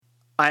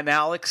I'm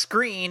Alex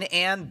Green,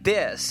 and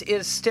this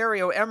is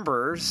Stereo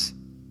Embers,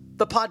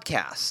 the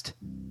podcast.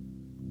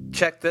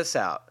 Check this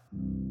out.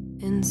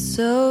 And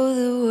so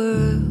the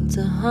world's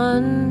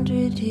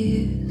 100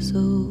 years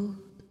old,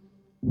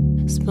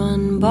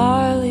 spun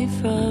barley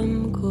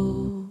from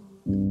gold.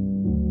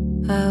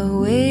 I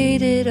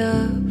waited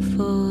up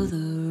for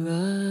the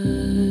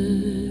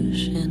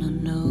rush, and I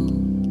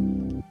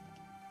know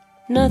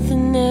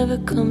nothing ever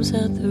comes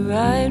out the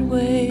right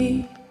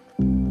way.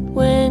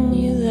 When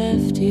you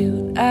left,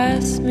 you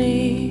asked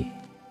me,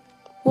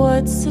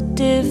 what's the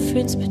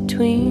difference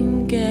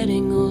between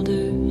getting older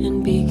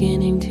and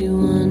beginning to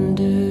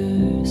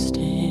understand?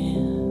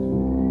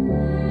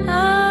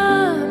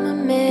 I'm a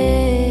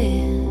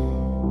man,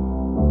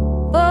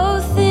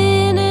 both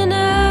in and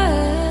out.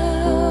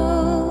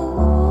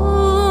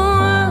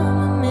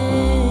 I'm a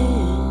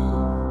man,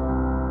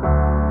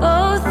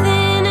 both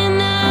in and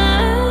out.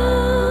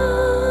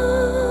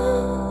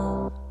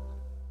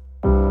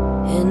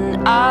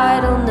 And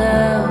idle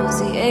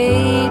now's the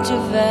age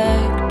of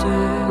actors.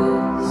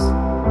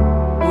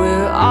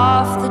 We're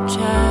off the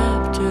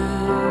chapters.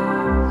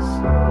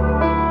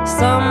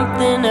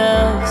 Something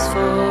else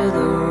for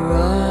the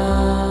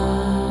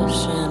rush.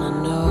 And I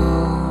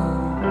know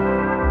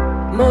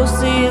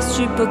most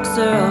history books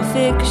are all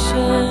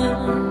fiction,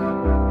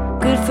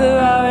 good for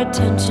our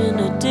attention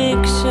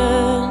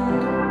addiction.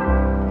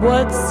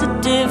 What's the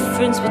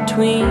difference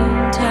between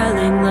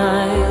telling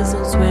lies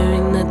and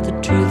swearing that the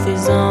truth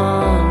is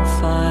on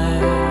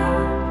fire?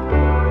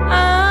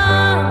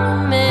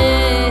 I'm a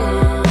man,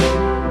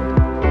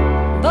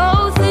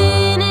 both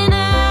in and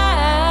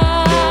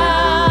out.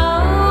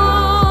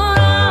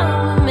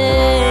 I'm a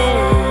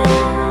man,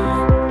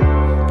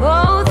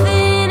 both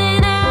in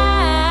and out.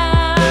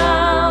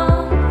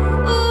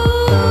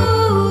 Ooh,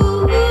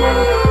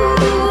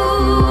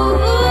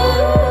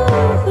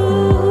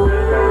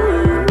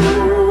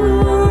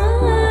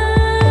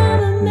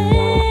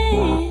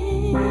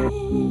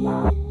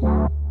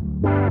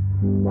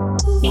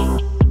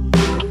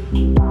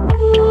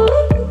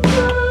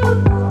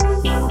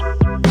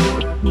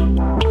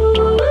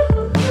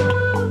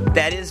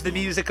 That is the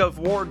music of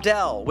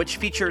Wardell, which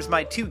features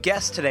my two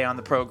guests today on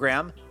the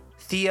program,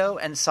 Theo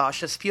and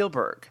Sasha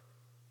Spielberg.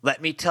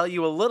 Let me tell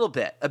you a little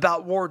bit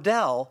about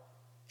Wardell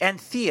and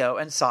Theo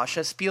and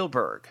Sasha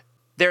Spielberg.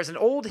 There's an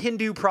old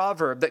Hindu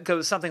proverb that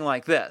goes something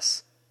like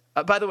this.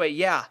 By the way,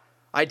 yeah,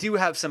 I do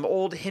have some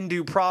old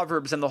Hindu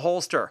proverbs in the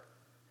holster.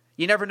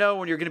 You never know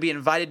when you're going to be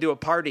invited to a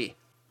party.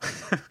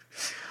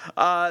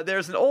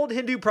 There's an old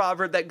Hindu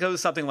proverb that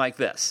goes something like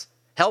this.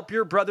 Help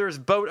your brother's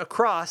boat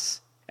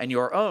across, and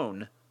your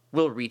own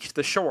will reach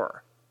the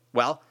shore.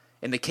 Well,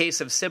 in the case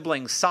of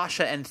siblings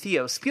Sasha and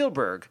Theo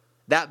Spielberg,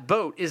 that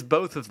boat is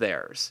both of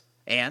theirs,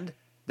 and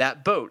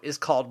that boat is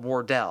called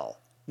Wardell.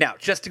 Now,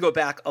 just to go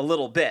back a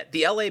little bit,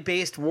 the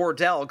LA-based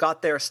Wardell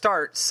got their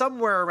start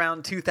somewhere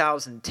around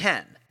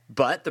 2010,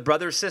 but the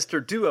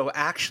brother-sister duo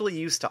actually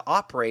used to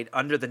operate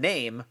under the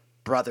name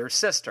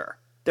Brother-Sister.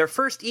 Their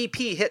first EP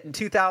hit in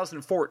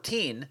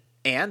 2014,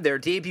 and their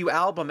debut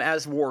album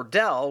as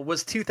Wardell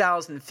was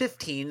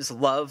 2015's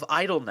Love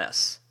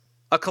Idleness,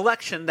 a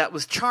collection that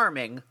was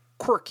charming,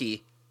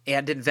 quirky,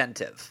 and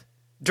inventive.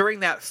 During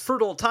that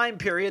fertile time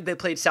period, they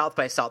played South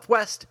by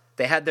Southwest,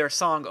 they had their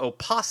song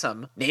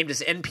Opossum, named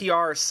as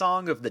NPR's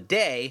Song of the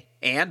Day,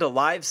 and a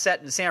live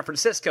set in San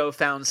Francisco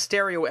found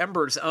Stereo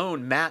Embers'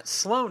 own Matt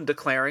Sloan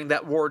declaring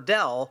that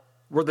Wardell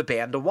were the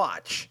band to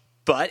watch.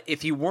 But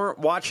if you weren't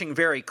watching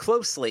very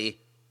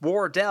closely,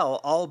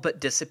 Wardell all but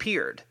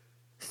disappeared.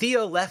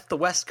 Theo left the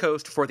West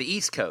Coast for the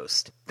East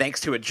Coast, thanks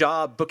to a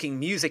job booking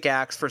music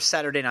acts for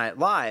Saturday Night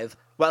Live,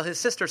 while his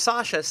sister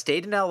Sasha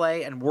stayed in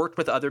LA and worked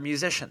with other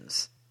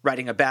musicians,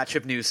 writing a batch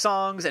of new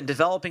songs and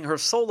developing her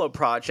solo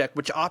project,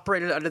 which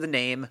operated under the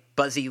name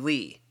Buzzy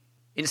Lee.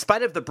 In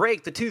spite of the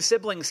break, the two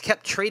siblings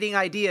kept trading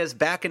ideas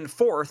back and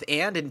forth,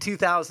 and in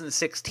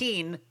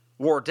 2016,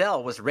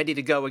 Wardell was ready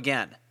to go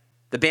again.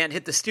 The band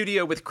hit the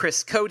studio with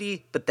Chris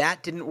Cody, but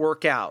that didn't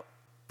work out.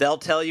 They'll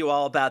tell you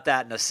all about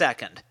that in a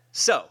second.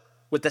 So,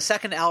 with the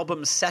second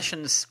album's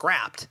sessions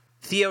scrapped,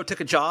 Theo took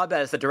a job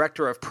as the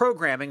director of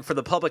programming for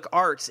the Public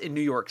Arts in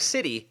New York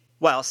City,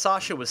 while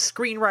Sasha was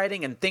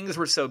screenwriting and things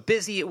were so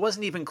busy it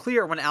wasn't even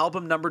clear when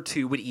album number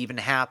 2 would even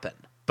happen.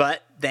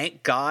 But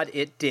thank God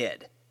it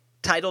did.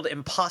 Titled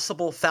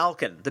Impossible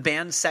Falcon, the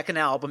band's second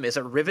album is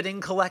a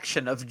riveting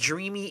collection of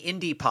dreamy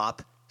indie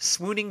pop,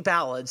 swooning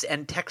ballads,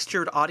 and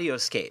textured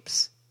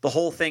audioscapes. The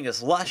whole thing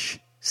is lush,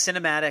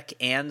 cinematic,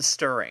 and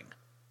stirring.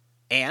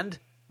 And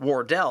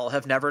Wardell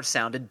have never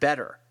sounded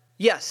better.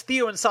 Yes,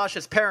 Theo and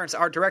Sasha's parents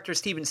are director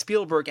Steven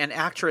Spielberg and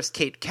actress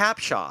Kate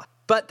Capshaw,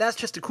 but that's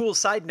just a cool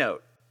side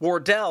note.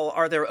 Wardell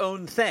are their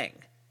own thing,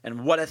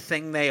 and what a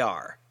thing they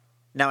are.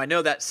 Now I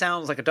know that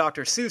sounds like a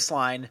Dr. Seuss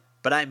line,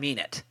 but I mean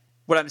it.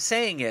 What I'm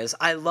saying is,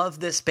 I love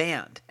this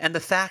band, and the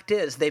fact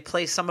is they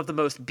play some of the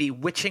most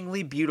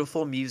bewitchingly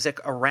beautiful music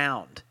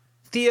around.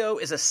 Theo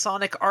is a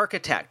sonic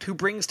architect who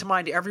brings to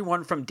mind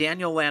everyone from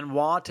Daniel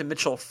Lanois to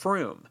Mitchell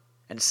Froom.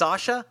 And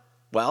Sasha?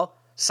 Well,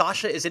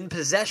 Sasha is in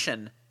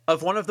possession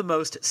of one of the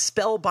most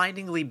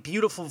spellbindingly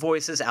beautiful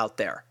voices out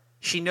there.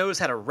 She knows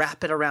how to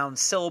wrap it around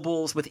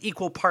syllables with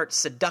equal parts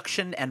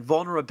seduction and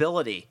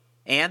vulnerability.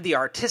 And the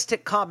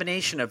artistic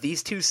combination of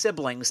these two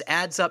siblings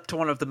adds up to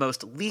one of the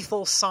most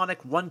lethal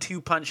sonic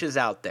 1-2 punches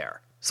out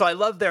there. So I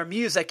love their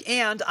music,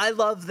 and I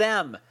love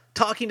them.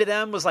 Talking to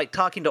them was like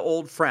talking to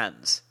old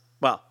friends.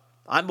 Well,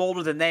 I'm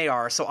older than they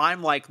are, so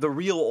I'm like the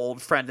real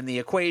old friend in the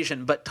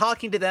equation, but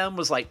talking to them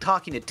was like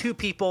talking to two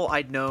people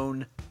I'd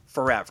known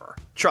forever.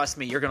 Trust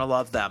me, you're going to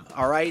love them,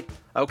 all right?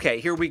 Okay,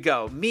 here we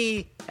go.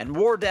 Me and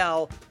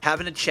Wardell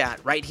having a chat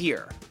right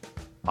here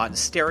on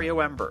Stereo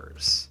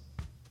Embers,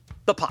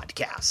 the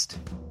podcast.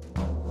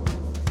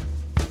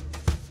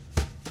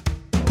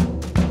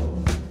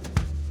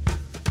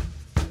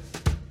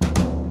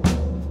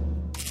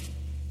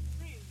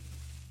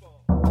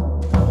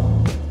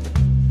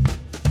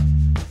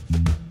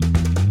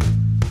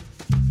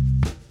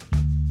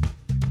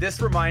 This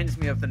reminds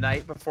me of the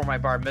night before my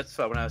bar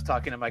mitzvah when I was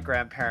talking to my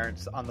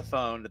grandparents on the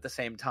phone at the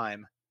same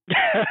time.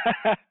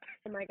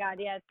 Oh my God,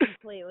 yeah, it's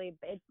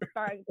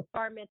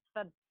bar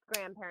mitzvah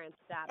grandparent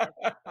status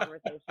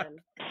conversation.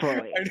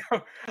 I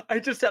know. I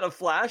just had a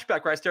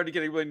flashback where I started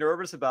getting really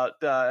nervous about,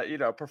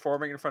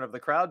 performing in front of the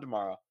crowd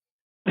tomorrow.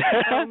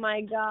 Oh my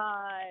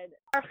God.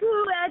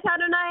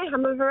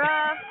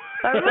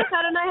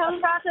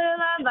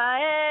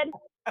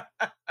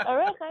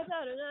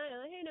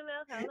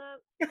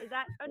 Is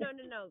that? Oh no,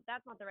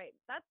 that's not the right.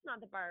 That's not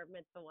the bar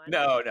mitzvah one.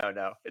 No,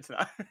 it's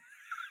not.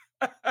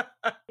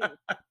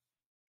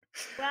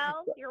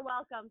 Well, you're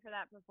welcome for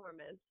that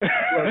performance.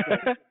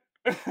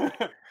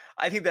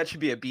 I think that should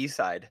be a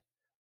B-side.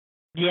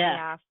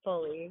 Yeah,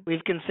 fully.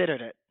 We've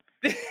considered it.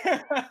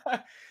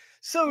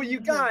 So, you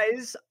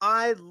guys,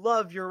 I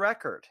love your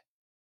record.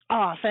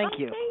 Oh, thank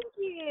you. Thank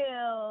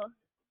you.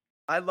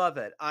 I love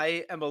it.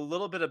 I am a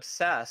little bit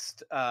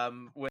obsessed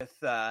with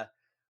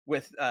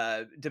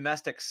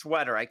Domestic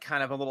Sweater. I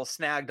kind of a little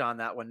snagged on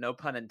that one, no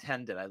pun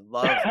intended. I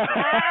love it.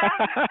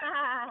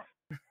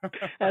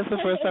 That's the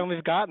first time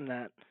we've gotten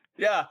that.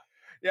 Yeah.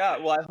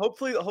 Well,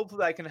 hopefully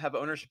I can have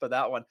ownership of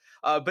that one.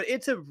 But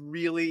it's a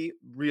really,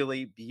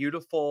 really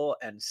beautiful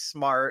and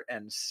smart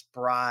and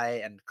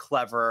spry and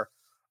clever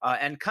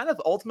and kind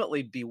of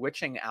ultimately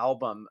bewitching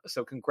album.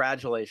 So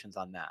congratulations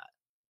on that.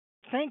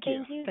 Thank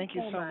you. Thank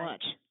you so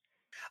much.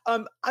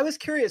 I was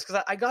curious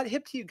because I got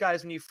hip to you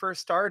guys when you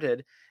first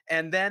started,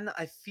 and then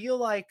I feel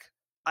like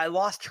I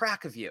lost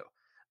track of you.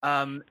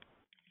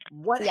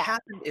 What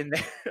happened in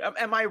there?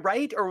 Am I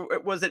right, or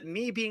was it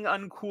me being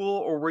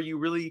uncool, or were you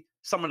really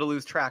someone to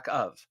lose track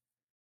of?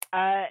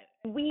 You're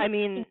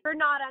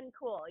not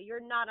uncool.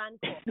 You're not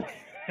uncool.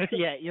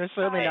 Yeah, you're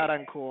certainly not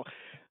uncool.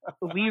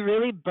 We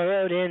really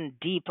burrowed in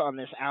deep on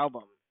this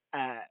album.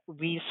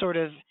 We sort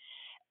of,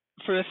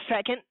 for a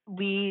second,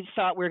 we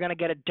thought we were going to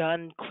get it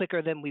done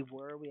quicker than we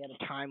were. We had a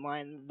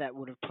timeline that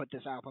would have put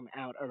this album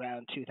out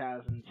around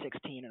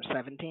 2016 or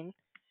 17.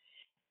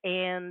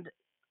 And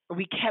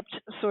we kept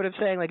sort of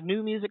saying, like,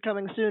 new music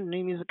coming soon.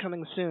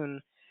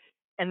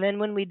 And then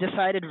when we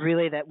decided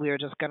really that we were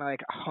just going to,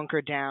 like,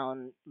 hunker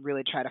down,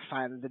 really try to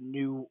find the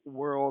new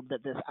world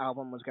that this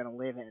album was going to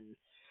live in,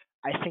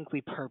 I think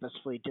we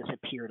purposefully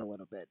disappeared a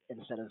little bit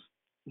instead of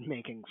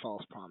making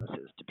false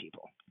promises to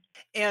people.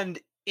 And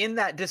in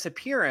that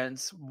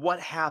disappearance, what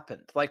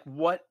happened? Like,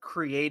 what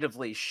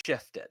creatively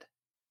shifted?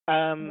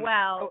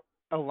 Well,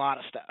 a lot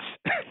of stuff.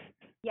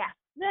 Yes.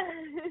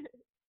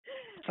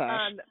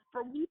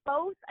 For we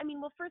both,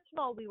 first of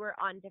all, we were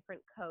on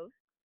different coasts,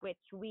 which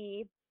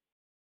we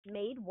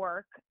made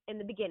work in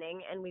the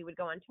beginning, and we would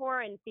go on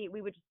tour and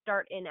we would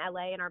start in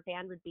LA, and our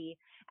band would be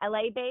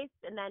LA based,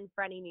 and then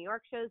for any New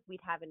York shows, we'd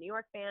have a New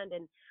York band,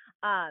 and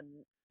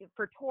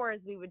for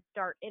tours, we would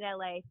start in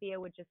LA. Theo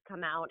would just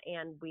come out,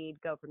 and we'd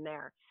go from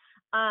there.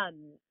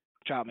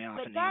 Drop me off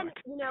in New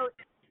York.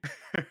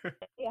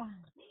 Yeah.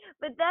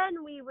 But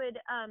then we would,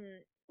 I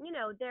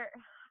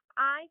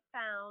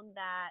found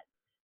that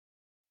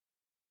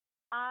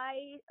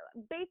I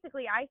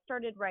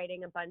started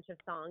writing a bunch of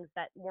songs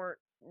that weren't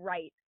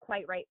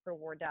quite right for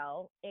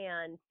Wardell,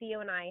 and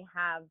Theo and I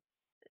have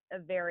a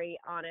very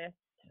honest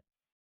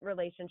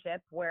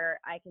relationship where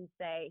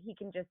he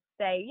can just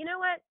say, you know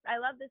what, I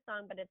love this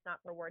song, but it's not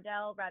for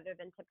Wardell, rather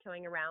than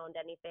tiptoeing around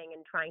anything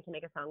and trying to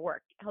make a song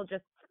work. He'll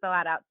just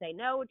flat out say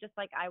no, just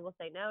like I will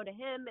say no to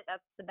him.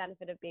 That's the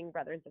benefit of being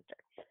brother and sister.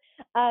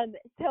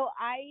 So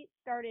I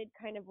started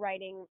kind of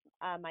writing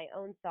my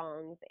own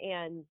songs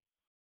and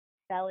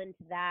fell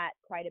into that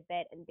quite a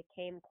bit and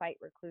became quite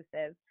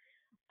reclusive.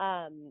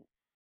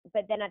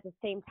 But then at the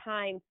same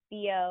time,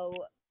 Theo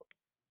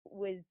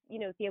was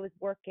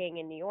working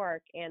in New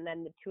York, and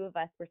then the two of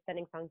us were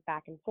sending songs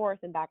back and forth.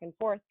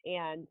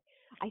 And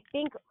I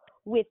think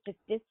with just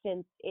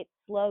distance, it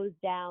slows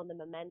down the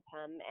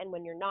momentum. And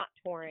when you're not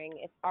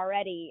touring,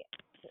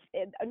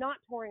 not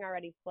touring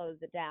already slows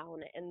it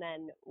down. And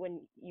then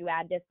when you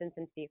add distance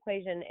into the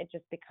equation, it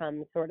just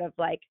becomes sort of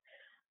like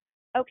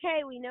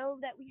okay, we know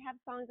that we have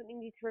songs that we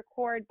need to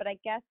record, but I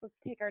guess let's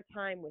take our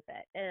time with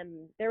it.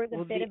 And there was a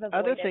Well, bit the of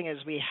avoidance. other thing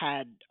is we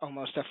had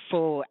almost a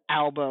full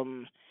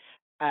album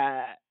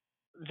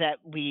that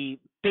we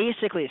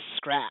basically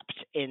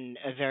scrapped in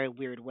a very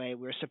weird way.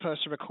 We were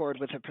supposed to record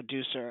with a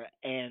producer,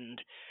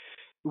 and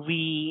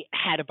we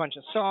had a bunch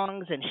of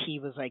songs, and he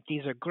was like,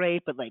 these are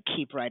great, but like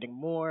keep writing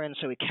more. And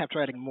so we kept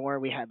writing more.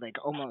 We had like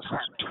almost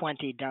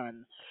 20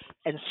 done,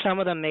 and some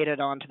of them made it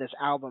onto this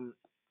album.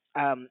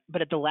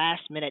 But at the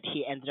last minute,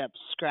 he ended up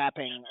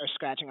scratching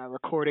our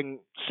recording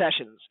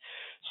sessions.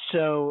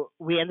 So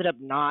we ended up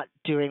not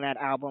doing that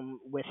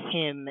album with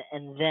him,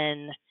 and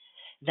then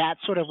that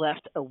sort of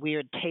left a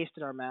weird taste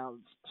in our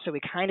mouths. So we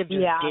kind of just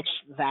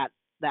ditched that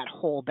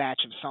whole batch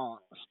of songs.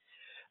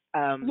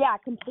 Yeah,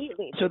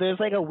 completely. So there's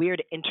like a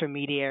weird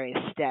intermediary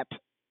step,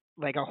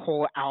 like a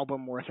whole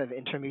album worth of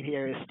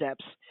intermediary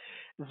steps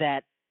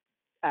that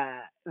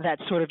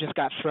sort of just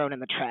got thrown in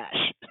the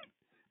trash.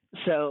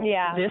 So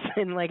this,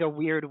 in like a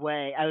weird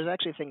way, I was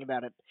actually thinking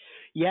about it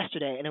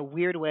yesterday. In a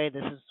weird way,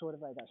 this is sort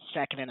of like a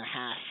second and a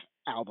half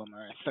album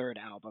or a third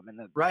album, and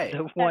the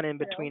one in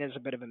between is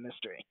a bit of a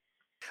mystery.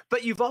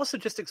 But you've also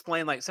just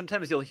explained, like,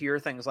 sometimes you'll hear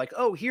things like,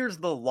 oh, here's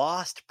the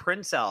Lost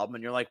Prince album.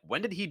 And you're like,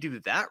 when did he do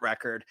that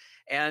record?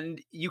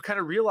 And you kind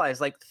of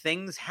realize, like,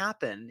 things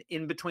happen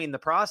in between the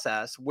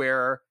process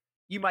where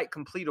you might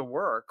complete a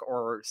work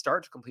or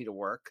start to complete a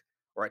work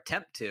or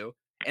attempt to,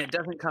 and it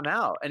doesn't come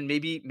out. And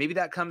maybe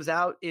that comes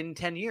out in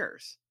 10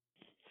 years.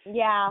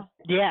 Yeah.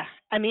 Yeah.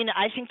 I mean,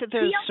 I think that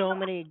there's so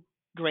many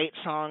great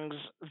songs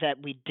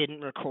that we didn't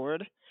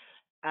record.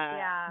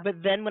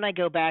 But then when I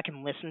go back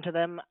and listen to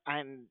them,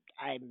 I'm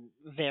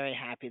very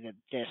happy that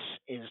this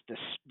is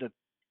the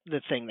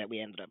thing that we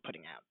ended up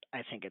putting out.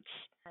 I think it's.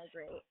 I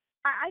agree.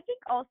 I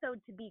think also,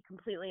 to be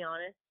completely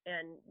honest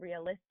and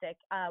realistic,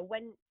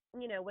 when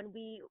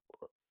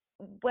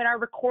our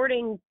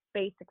recording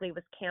basically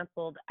was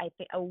canceled, I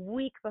think a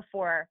week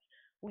before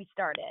we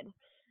started,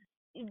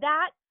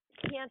 that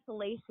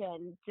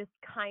cancellation just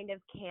kind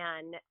of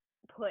can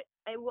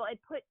it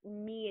put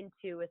me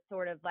into a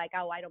sort of like,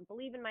 oh, I don't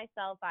believe in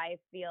myself. I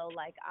feel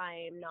like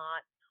I'm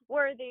not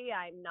worthy.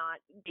 I'm not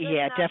good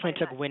enough. It definitely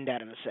took wind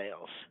out of the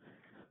sails.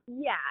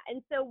 Yeah,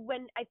 and so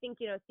when I think,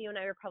 Theo and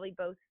I are probably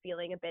both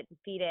feeling a bit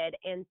defeated,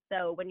 and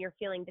so when you're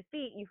feeling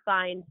defeat, you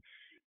find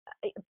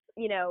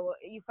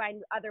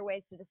other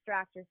ways to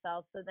distract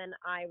yourself. So then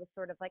I was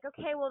sort of like,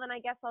 okay, well then I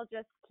guess I'll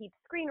just keep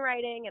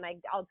screenwriting, and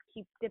I'll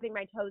keep dipping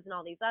my toes in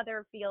all these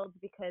other fields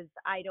because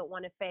I don't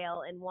want to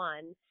fail in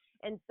one.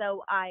 And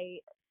so I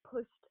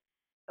pushed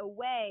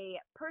away.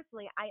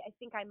 Personally, I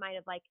think I might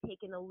have like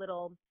taken a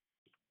little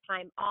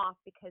time off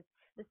because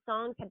the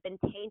songs had been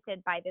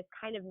tainted by this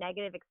kind of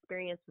negative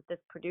experience with this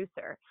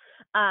producer.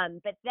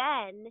 But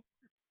then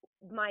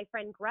my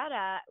friend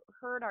Greta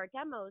heard our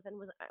demos and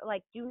was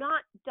like, do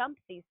not dump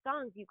these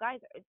songs, you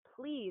guys,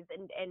 please.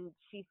 And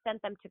she sent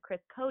them to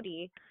Chris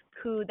Cody,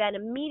 who then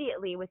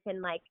immediately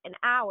within like an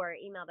hour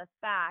emailed us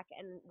back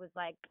and was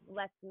like,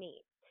 let's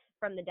meet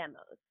from the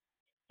demos.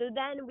 So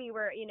then we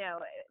were,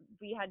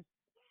 we had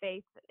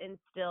faith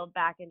instilled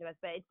back into us,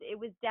 but it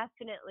was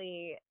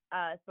definitely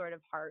a sort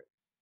of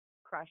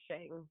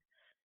heart-crushing,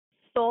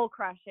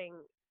 soul-crushing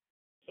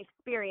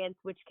experience,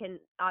 which can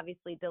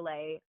obviously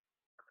delay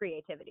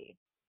creativity.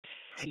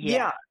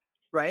 Yeah,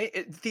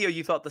 right? Theo,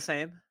 you felt the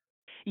same?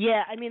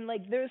 Yeah, I mean,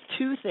 like, there's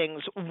two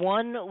things.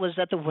 One was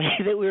that the way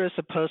that we were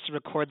supposed to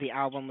record the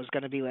album was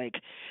going to be like,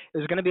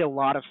 there's going to be a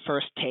lot of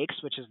first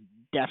takes, which is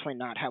definitely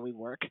not how we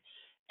work.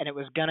 And it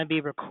was going to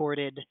be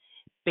recorded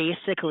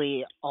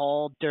basically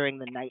all during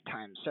the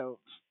nighttime. So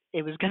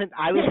I was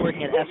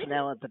working at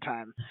SNL at the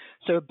time.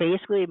 So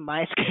basically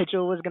my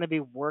schedule was going to be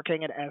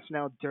working at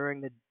SNL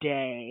during the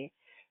day.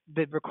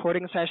 The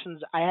recording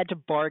sessions, I had to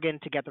bargain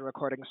to get the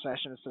recording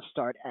sessions to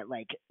start at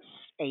like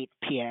 8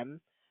 p.m.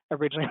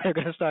 Originally they were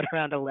going to start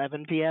around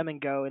 11 p.m.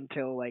 and go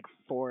until like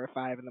 4 or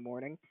 5 in the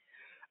morning.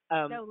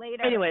 No,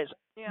 later. Anyways,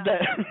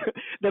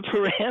 the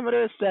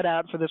parameters set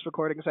out for this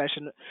recording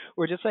session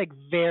were just like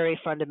very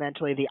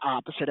fundamentally the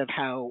opposite of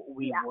how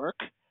we work,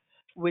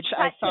 which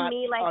I thought. To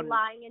me, like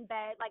lying in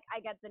bed, like I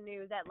get the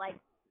news at like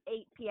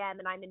 8 p.m.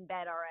 and I'm in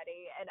bed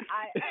already, and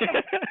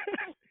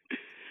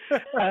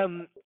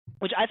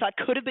which I thought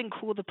could have been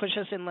cool to push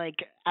us in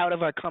like out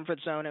of our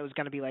comfort zone. It was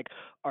going to be like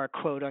our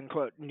quote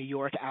unquote New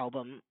York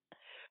album.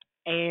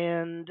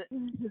 And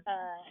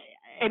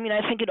I mean,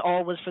 I think it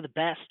all was for the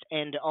best.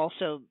 And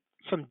also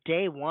from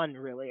day one,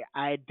 really,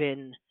 I'd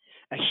been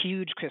a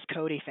huge Chris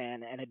Cody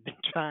fan and had been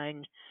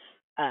trying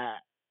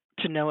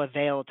to no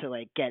avail to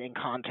like get in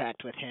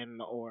contact with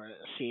him or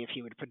see if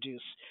he would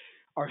produce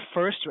our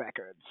first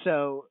record.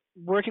 So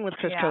working with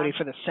Chris Cody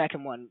for the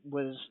second one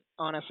was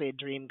honestly a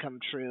dream come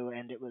true,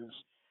 and it was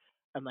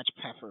a much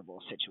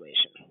preferable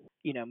situation.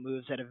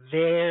 Moves at a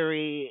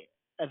very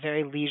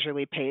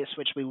leisurely pace,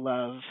 which we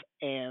love,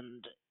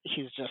 and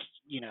he's just,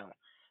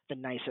 the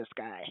nicest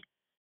guy.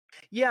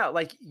 Yeah,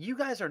 like you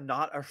guys are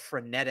not a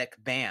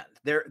frenetic band.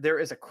 There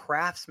is a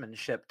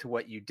craftsmanship to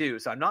what you do.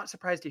 So I'm not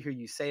surprised to hear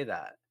you say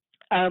that.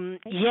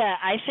 Yeah,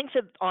 I think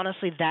that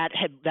honestly that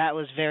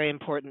was very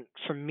important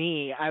for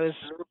me. I was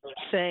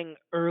saying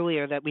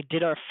earlier that we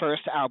did our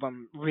first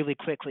album really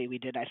quickly. We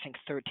did, I think,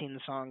 13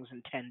 songs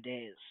in 10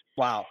 days.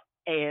 Wow.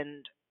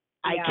 And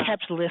I Yeah.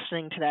 kept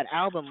listening to that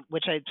album,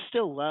 which I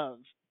still love,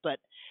 but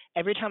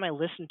every time I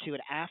listened to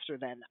it after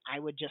then, I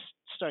would just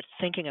start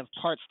thinking of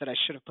parts that I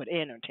should have put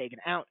in or taken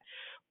out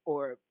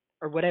or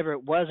whatever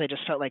it was. I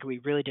just felt like we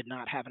really did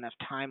not have enough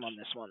time on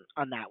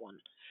that one.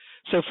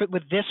 So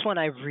with this one,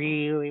 I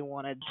really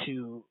wanted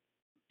to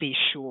be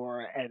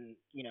sure and,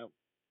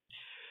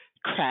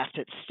 craft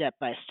it step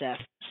by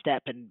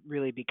step and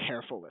really be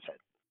careful with it.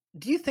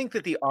 Do you think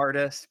that the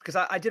artist, because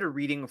I did a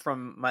reading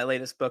from my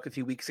latest book a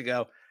few weeks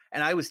ago,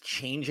 and I was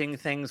changing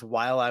things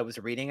while I was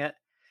reading it,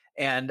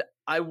 and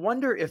I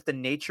wonder if the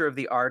nature of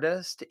the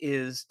artist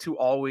is to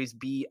always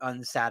be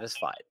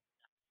unsatisfied.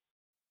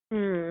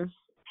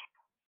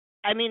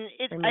 I mean,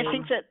 I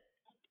think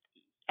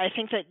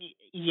that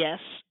yes,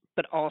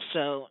 but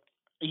also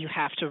you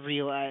have to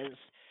realize,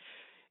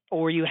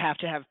 or you have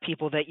to have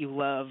people that you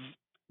love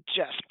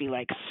just be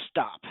like,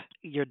 stop,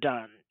 you're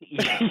done.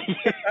 You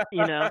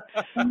know?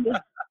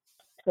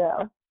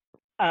 True.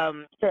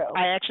 True.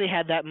 I actually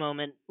had that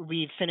moment.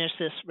 We finished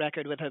this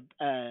record with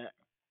a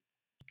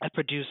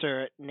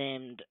producer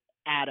named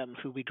Adam,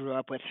 who we grew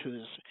up with,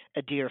 who's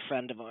a dear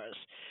friend of ours,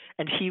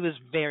 and he was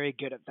very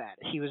good at that.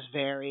 He was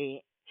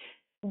very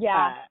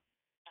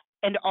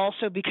and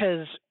also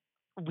because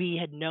we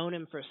had known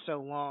him for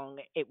so long,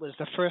 it was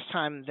the first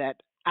time that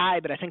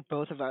but I think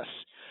both of us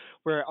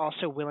were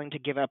also willing to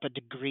give up a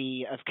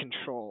degree of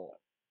control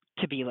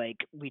to be like,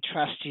 we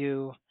trust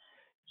you,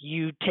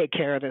 you take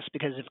care of this,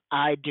 because if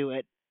I do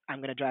it, I'm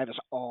going to drive us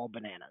all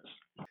bananas.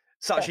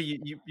 Sasha,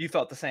 you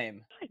felt the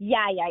same.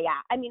 Yeah.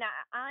 I mean,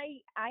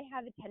 I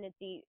have a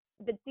tendency,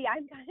 but see,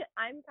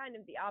 I'm kind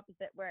of the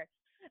opposite, where,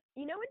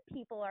 when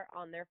people are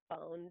on their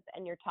phones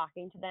and you're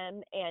talking to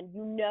them and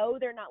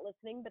they're not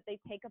listening, but they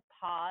take a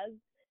pause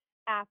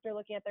after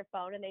looking at their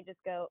phone and they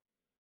just go,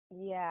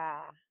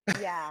 yeah.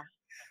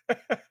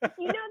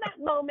 That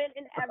moment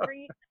in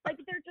every, like,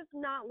 they're just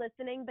not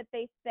listening, but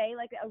they say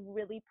like a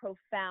really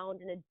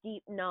profound and a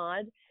deep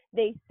nod.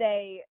 They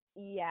say,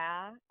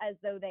 yeah, as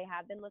though they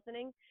have been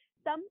listening.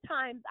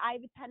 Sometimes I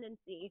have a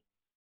tendency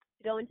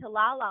to go into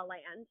La La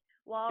Land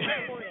while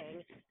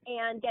recording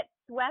and get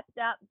swept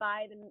up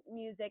by the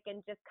music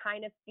and just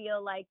kind of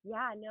feel like,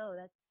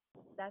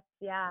 that's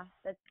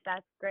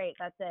great.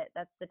 That's it.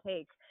 That's the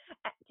take.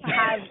 To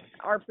have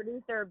our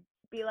producer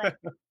be like,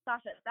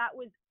 Sasha, that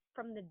was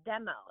from the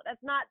demo.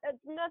 That's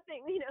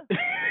nothing, So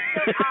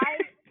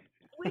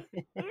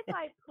if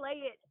I play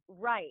it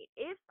right,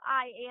 if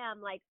I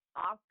am like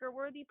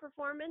Oscar-worthy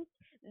performance,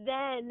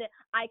 then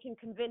I can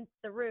convince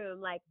the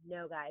room, like,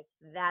 no, guys,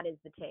 that is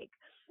the take.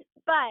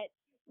 But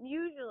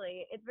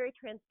usually it's very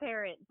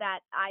transparent that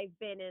I've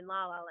been in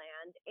La La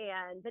Land,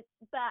 and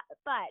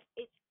but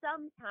it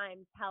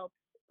sometimes helps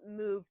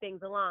move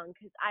things along,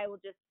 because I will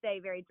just say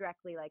very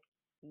directly, like,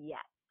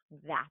 yes,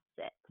 that's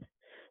it.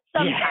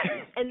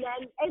 Sometimes, and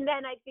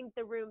then I think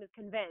the room is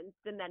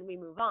convinced, and then we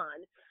move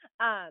on.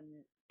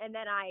 And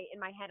then in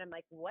my head, I'm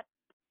like, what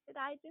did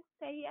I just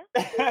say? Yes.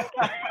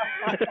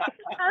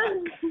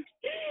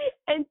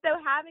 And so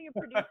having a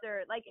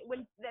producer, like,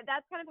 when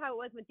that's kind of how it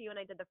was with you and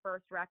I did the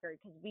first record,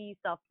 because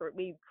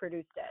we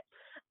produced it.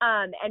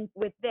 And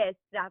with this,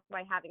 that's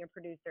why having a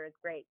producer is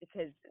great,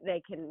 because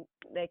they can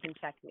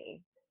check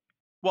me.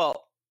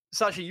 Well,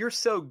 Sasha, you're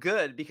so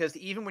good, because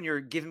even when you're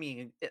giving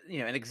me,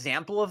 an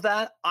example of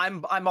that,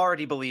 I'm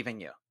already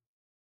believing you.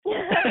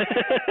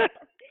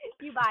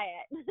 You buy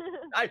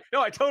it.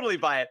 I totally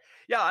buy it.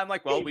 Yeah, I'm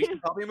like, well, we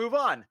should probably move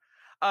on.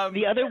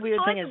 The other weird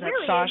thing is that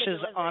really Sasha's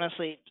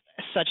honestly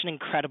such an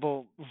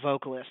incredible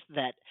vocalist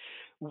that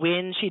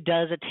when she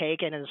does a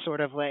take and is sort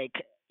of like,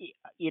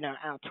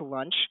 out to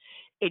lunch,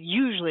 it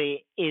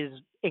usually is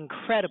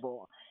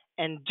incredible.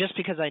 And just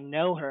because I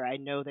know her, I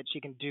know that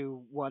she can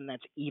do one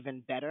that's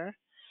even better.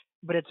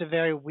 But it's a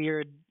very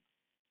weird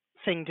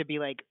thing to be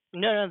like,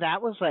 no,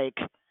 that was a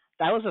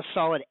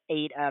solid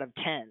 8 out of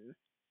 10.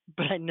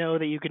 But I know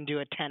that you can do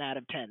a 10 out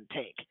of 10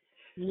 take.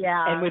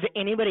 Yeah. And with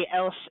anybody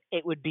else,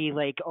 it would be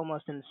like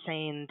almost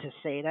insane to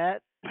say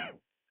that.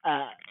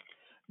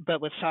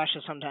 But with Sasha,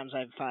 sometimes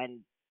I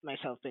find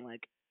myself being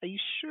like, are you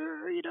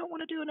sure you don't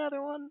want to do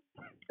another one?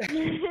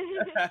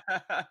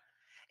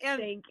 And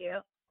thank you.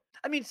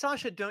 I mean,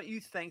 Sasha, don't you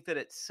think that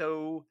it's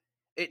so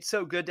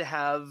good to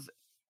have,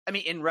 I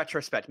mean, in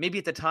retrospect, maybe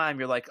at the time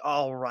you're like,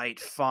 all right,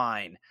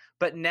 fine.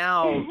 But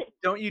now,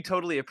 don't you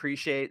totally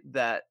appreciate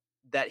that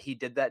he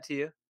did that to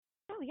you?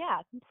 Oh yeah,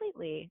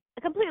 completely.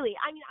 I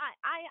mean,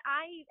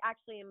 I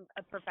actually am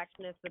a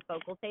perfectionist with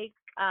vocal takes,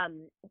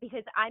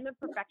 because I'm a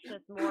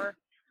perfectionist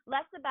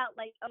less about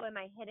like, oh, am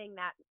I hitting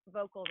that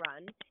vocal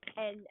run,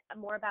 and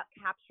more about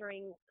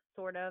capturing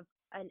sort of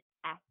an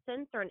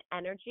essence or an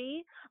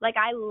energy. Like,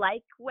 I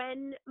like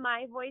when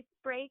my voice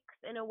breaks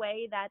in a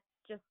way that's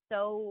just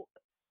so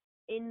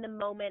in the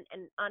moment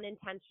and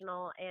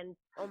unintentional and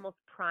almost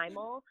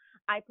primal.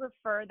 I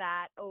prefer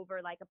that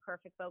over like a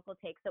perfect vocal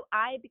take. So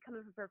I become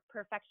a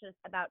perfectionist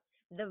about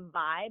the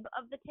vibe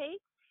of the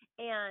take.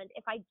 And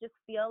if I just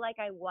feel like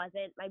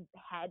my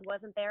head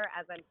wasn't there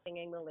as I'm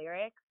singing the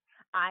lyrics,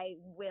 I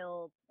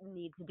will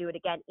need to do it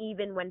again,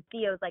 even when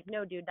Theo's like,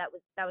 "No, dude, that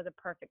was a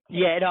perfect take."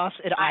 Yeah, it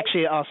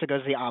actually also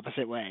goes the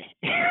opposite way.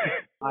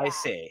 I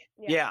see.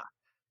 Yeah.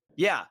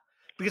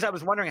 Because I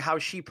was wondering how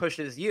she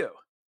pushes you.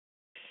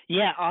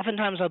 Yeah,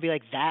 oftentimes I'll be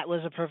like, "That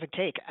was a perfect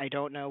take. I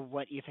don't know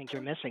what you think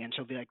you're missing," and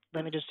she'll be like,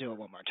 "Let me just do it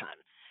one more time."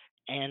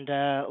 And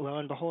lo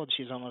and behold,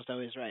 she's almost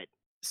always right.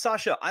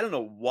 Sasha, I don't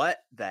know what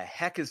the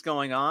heck is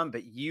going on,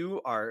 but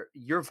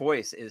your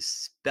voice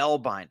is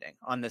spellbinding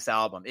on this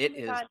album. It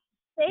is. God.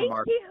 Thank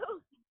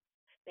you.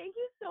 Thank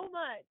you so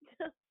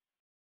much.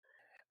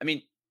 I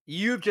mean,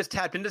 you've just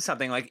tapped into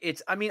something like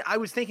I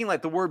was thinking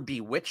like the word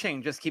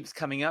bewitching just keeps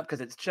coming up because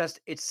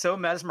it's so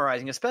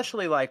mesmerizing,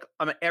 especially like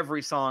on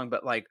every song,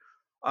 but like,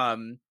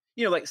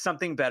 like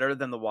Something Better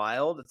Than the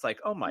Wild. It's like,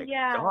 oh my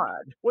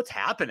God, what's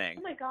happening?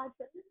 Oh my God,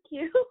 thank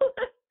you.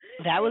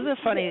 That was a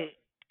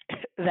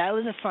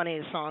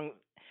funny song.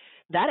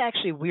 That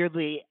actually,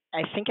 weirdly,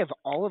 I think of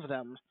all of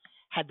them,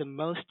 had the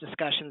most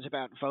discussions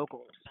about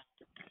vocals.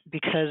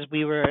 Because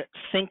we were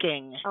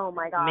thinking, oh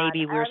my God,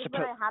 maybe we're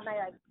supposed. I had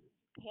my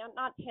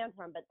not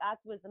tantrum, but that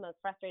was the most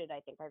frustrated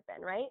I think I've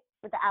been, right,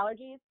 with the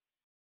allergies.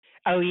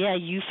 Oh yeah,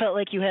 you felt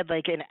like you had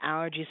like an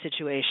allergy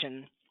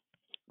situation,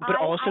 but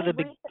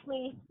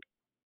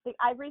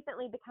I've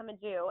recently become a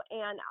Jew,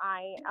 and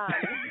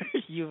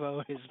You've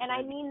always. And been.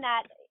 I mean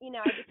that, I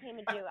became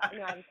a Jew.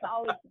 I've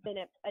always been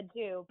a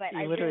Jew, but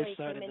I really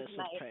came into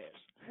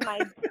my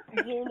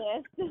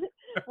Jewness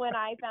when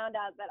I found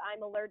out that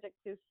I'm allergic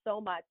to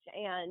so much,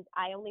 and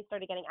I only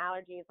started getting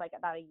allergies like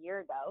about a year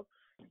ago,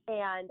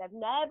 and I've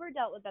never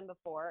dealt with them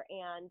before,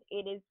 and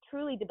it is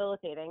truly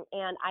debilitating,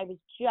 and I was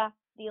just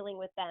dealing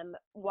with them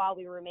while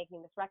we were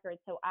making this record,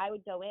 so I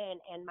would go in,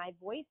 and my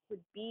voice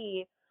would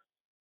be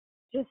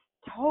just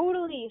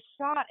totally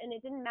shot, and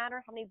it didn't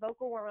matter how many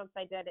vocal warm-ups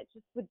I did, it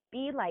just would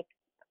be like,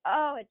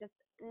 it just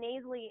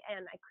nasally,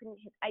 and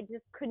I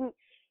just couldn't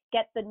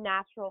get the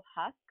natural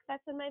husk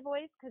that's in my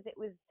voice because it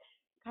was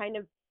kind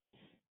of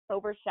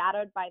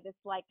overshadowed by this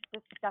like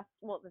disgust.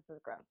 Well, this is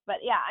gross, but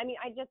yeah, I mean,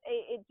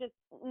 it just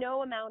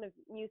no amount of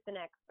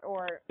Mucinex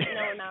or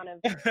no amount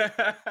of.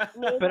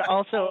 But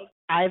also,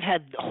 I've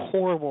had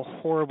horrible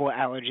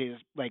allergies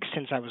like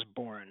since I was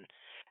born.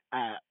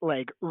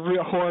 Like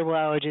real horrible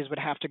allergies. Would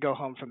have to go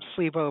home from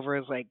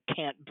sleepovers, like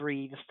can't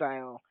breathe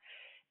style.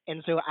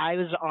 And so I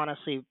was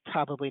honestly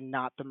probably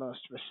not the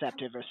most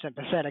receptive or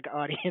sympathetic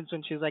audience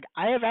when she was like,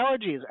 "I have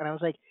allergies," and I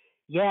was like,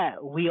 "Yeah,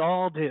 we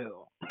all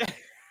do."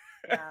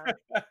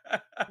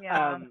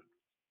 Yeah.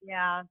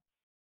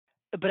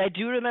 But I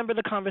do remember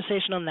the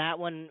conversation on that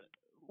one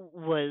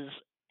was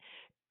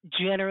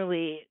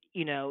generally,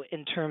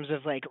 in terms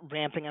of like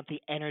ramping up the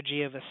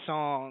energy of a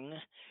song,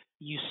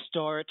 you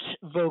start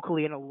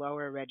vocally in a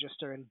lower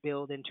register and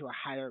build into a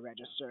higher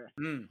register.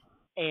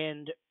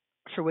 And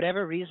for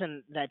whatever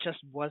reason, that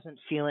just wasn't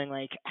feeling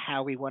like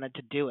how we wanted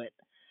to do it.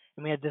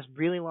 And we had this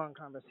really long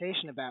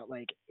conversation about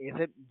like, is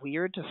it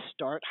weird to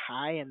start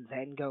high and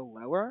then go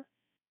lower?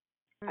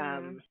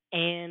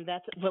 And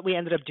that's what we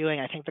ended up doing.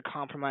 I think the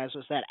compromise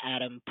was that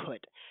Adam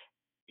put,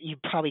 you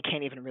probably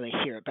can't even really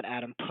hear it, but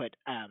Adam put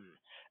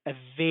a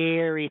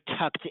very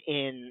tucked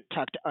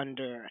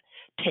under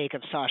take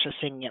of Sasha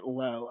singing it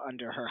low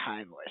under her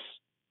high voice.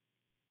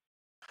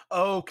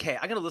 Okay,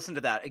 I'm going to listen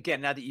to that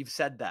again now that you've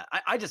said that.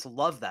 I just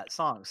love that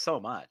song so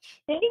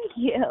much. Thank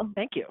you.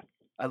 Thank you.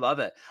 I love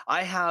it.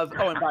 I have,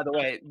 and by the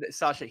way,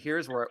 Sasha,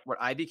 here's where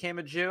I became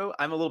a Jew.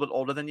 I'm a little bit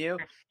older than you.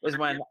 Is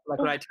when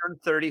I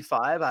turned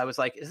 35, I was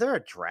like, is there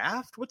a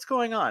draft? What's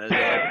going on? Is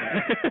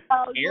there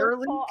air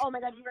leak? Oh my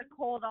God, you were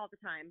cold all the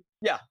time.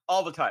 Yeah,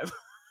 all the time.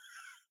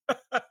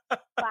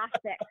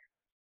 Plastic.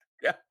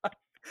 Yeah.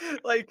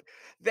 Like,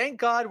 thank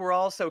God we're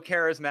all so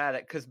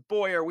charismatic, because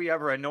boy, are we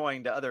ever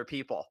annoying to other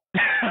people.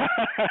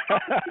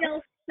 I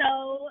feel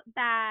so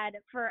bad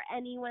for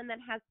anyone that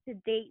has to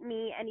date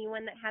me,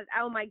 anyone that has,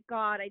 oh my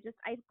God, I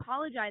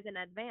apologize in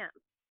advance.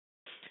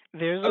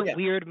 There's a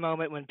weird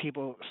moment when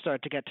people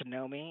start to get to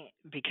know me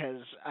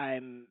because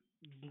I'm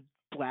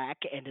black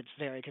and it's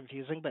very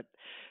confusing, but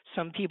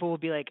some people will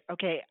be like,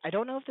 okay, I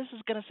don't know if this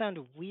is going to sound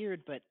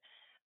weird, but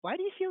why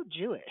do you feel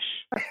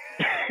Jewish?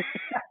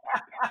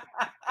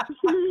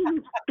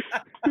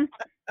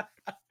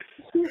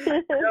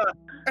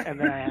 And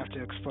then I have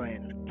to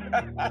explain.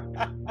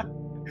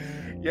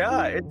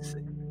 Yeah, it's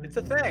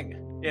a thing,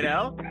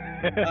 Oh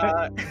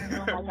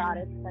my God,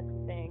 it's such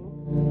a thing.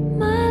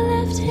 My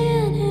left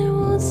hand, it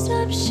won't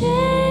stop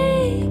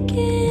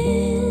shaking.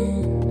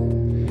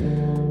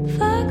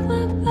 Fuck,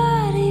 my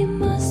body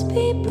must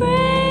be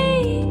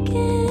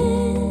breaking.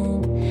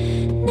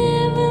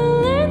 Never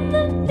learned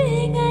the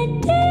big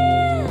ideas.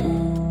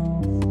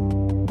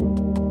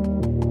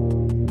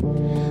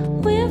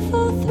 We're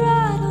full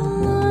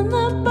throttle on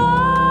the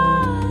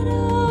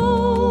bottle.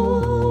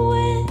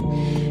 When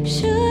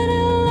should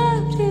have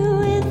loved you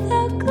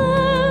without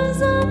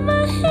gloves on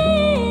my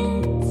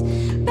hands.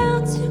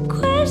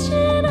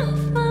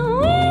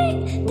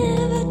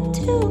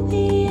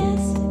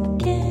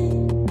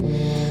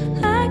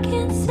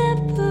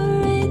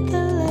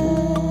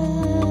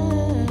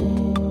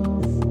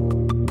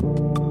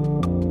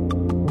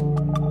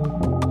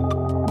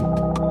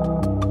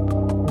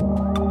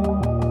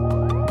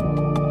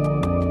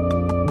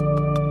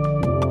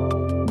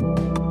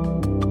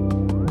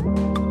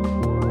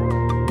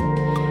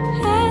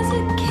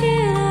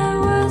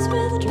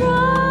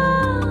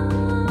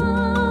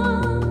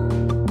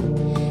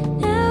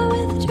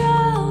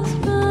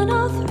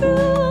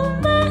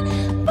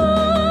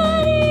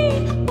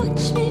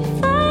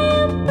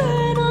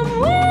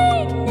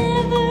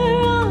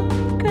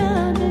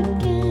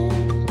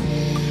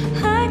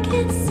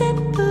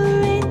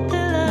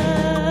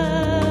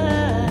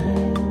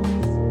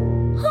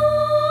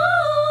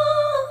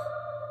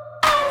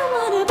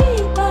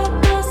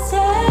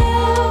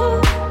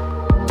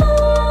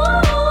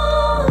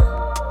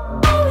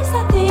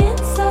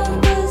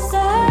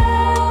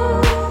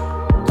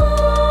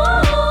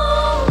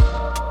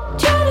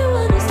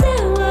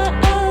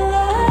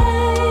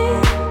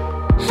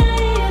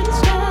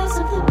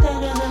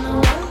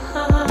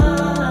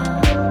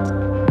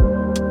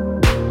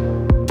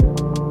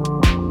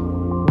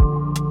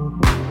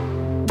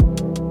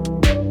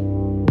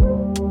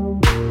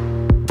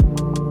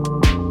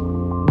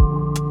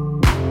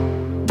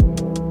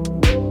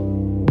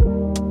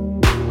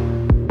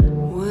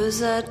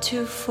 Was I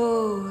too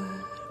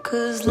forward?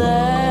 'Cause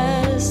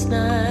last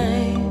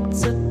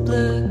night's a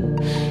blur.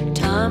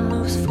 Time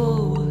moves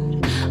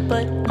forward,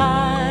 but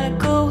I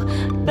go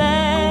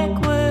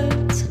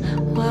backwards.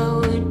 Why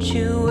would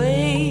you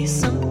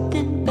waste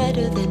something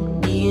better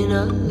than being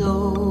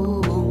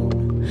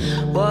alone?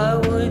 Why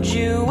would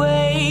you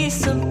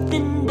waste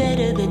something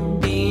better than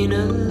being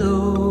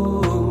alone?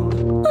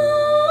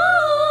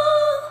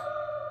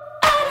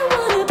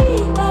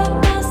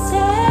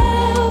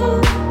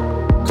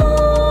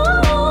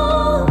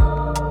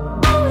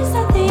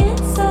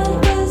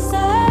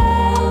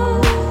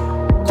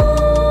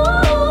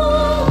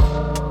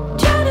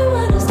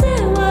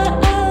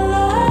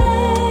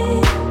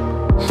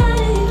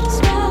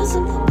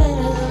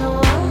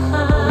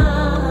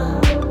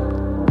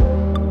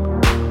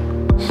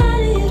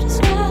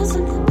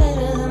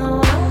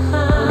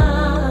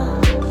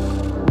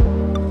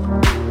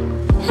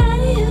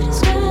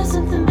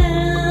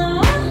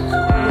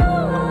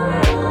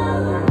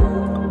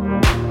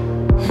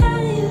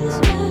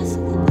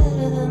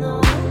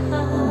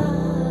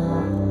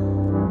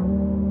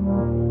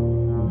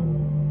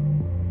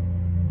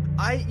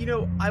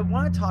 I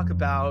want to talk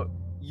about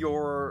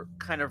your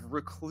kind of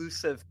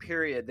reclusive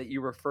period that you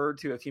referred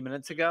to a few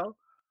minutes ago.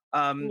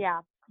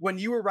 Yeah. When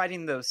you were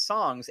writing those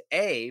songs,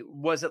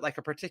 was it like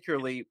a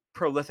particularly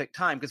prolific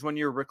time? Because when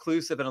you're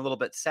reclusive and a little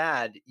bit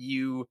sad,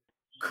 you're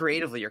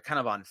kind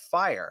of on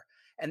fire.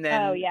 And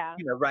then, Oh, yeah.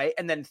 right?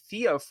 And then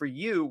Theo, for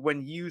you,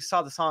 when you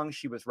saw the songs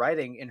she was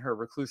writing in her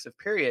reclusive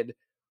period,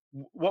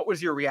 what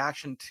was your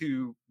reaction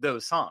to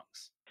those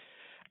songs?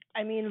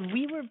 I mean,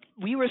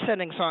 we were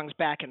sending songs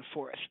back and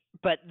forth,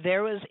 but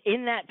there was,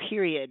 in that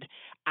period,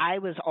 I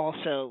was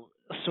also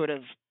sort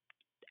of,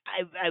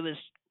 I was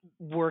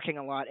working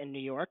a lot in New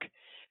York,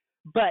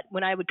 but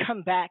when I would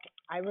come back,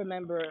 I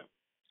remember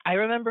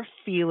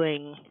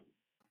feeling,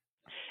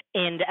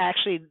 and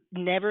actually,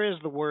 Never Is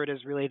the Word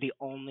is really the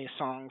only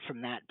song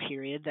from that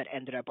period that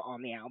ended up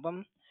on the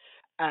album.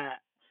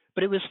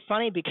 But it was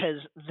funny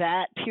because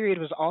that period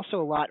was also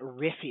a lot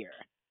riffier.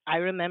 I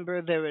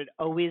remember there would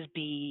always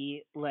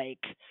be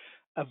like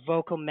a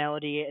vocal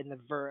melody in the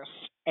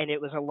verse, and it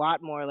was a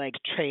lot more like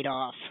trade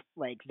off.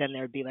 Like then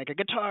there'd be like a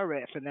guitar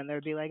riff, and then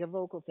there'd be like a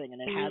vocal thing,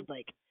 and it had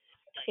like,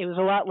 it was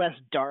a lot less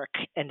dark,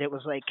 and it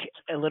was like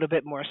a little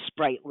bit more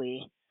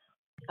sprightly.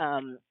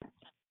 But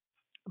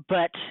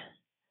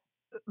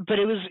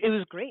it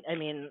was great. I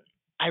mean,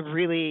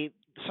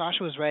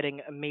 Sasha was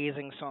writing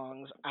amazing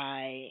songs.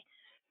 I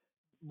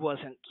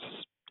wasn't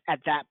at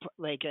that,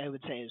 like, I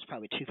would say it was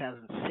probably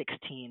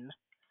 2016,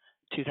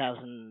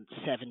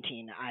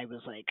 2017. I was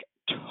like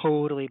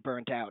totally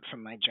burnt out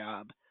from my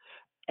job,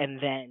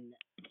 and then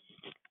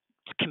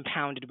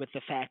compounded with the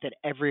fact that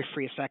every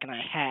free second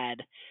I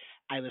had,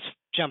 I was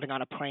jumping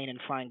on a plane and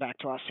flying back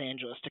to Los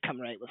Angeles to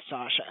come write with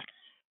Sasha.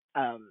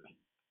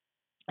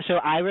 So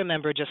I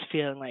remember just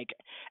feeling like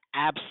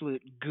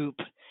absolute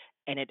goop,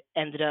 and it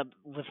ended up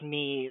with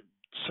me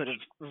sort of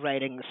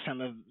writing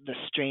some of the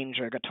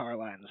stranger guitar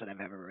lines that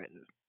I've ever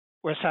written,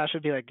 where Sasha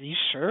would be like, "Are you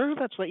sure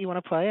that's what you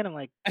want to play?" And I'm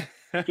like,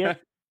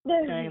 "Yep,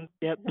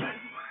 yep."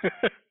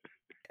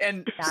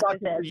 And Sasha,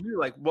 for you,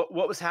 like, what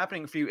was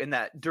happening for you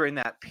during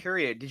that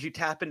period? Did you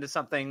tap into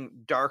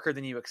something darker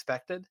than you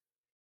expected?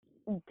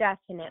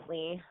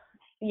 Definitely,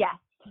 yes,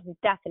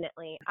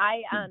 definitely.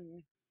 I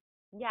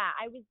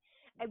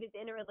was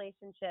in a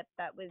relationship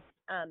that was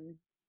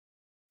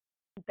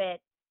but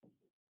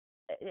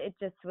it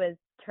just was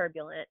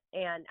turbulent,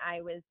 and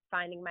I was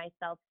finding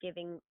myself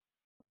giving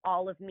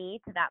all of me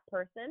to that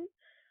person,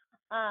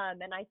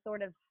 and I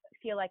sort of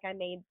feel like I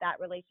made that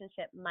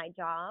relationship my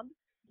job,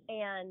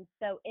 and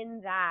so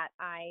in that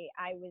I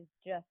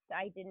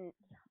didn't,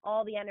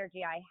 all the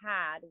energy I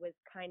had was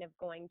kind of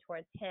going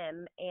towards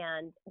him,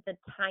 and the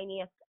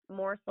tiniest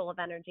morsel of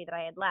energy that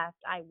I had left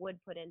I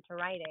would put into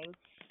writing,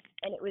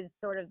 and it was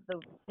sort of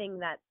the thing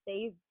that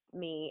saved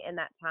me in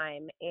that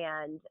time.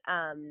 And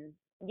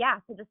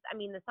so just, I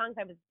mean, the songs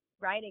I was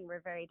writing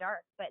were very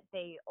dark, but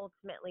they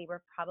ultimately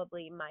were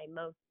probably my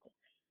most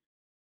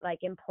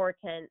like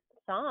important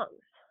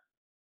songs.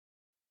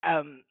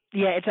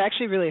 Yeah, it's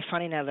actually really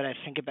funny now that I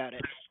think about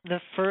it.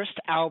 The first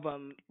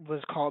album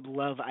was called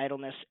Love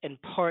Idleness, in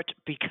part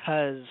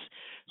because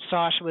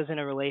Sasha was in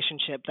a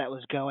relationship that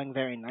was going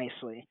very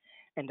nicely,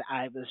 and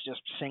I was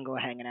just single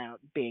hanging out,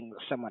 being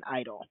somewhat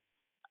idle.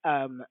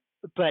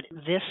 But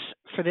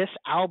for this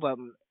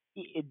album,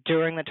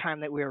 during the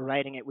time that we were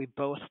writing it, we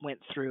both went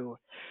through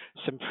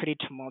some pretty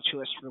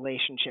tumultuous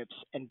relationships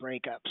and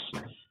breakups.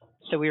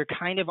 So we were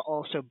kind of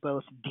also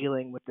both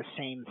dealing with the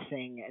same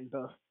thing and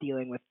both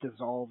dealing with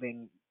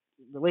dissolving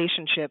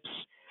relationships.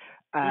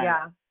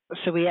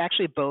 So we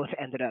actually both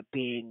ended up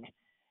being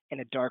in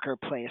a darker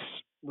place,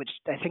 which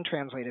I think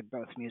translated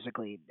both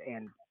musically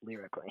and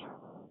lyrically.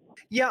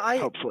 Yeah,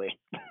 hopefully.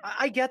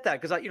 I get that,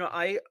 because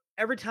I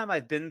every time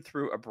I've been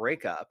through a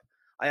breakup,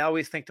 I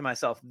always think to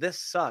myself, this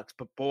sucks,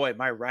 but boy,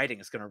 my writing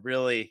is going to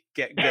really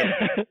get good.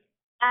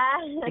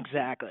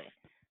 Exactly.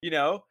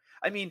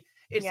 I mean,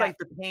 it's like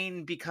the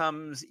pain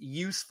becomes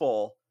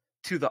useful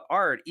to the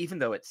art, even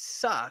though it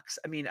sucks.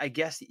 I mean, I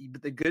guess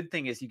the good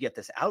thing is you get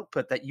this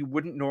output that you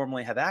wouldn't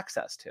normally have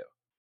access to.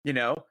 You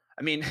know,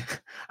 I mean,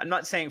 I'm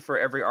not saying for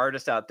every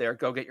artist out there,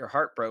 go get your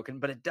heart broken,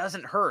 but it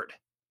doesn't hurt.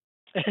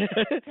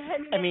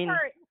 I mean,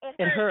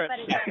 it hurts.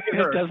 It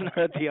It doesn't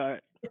hurt the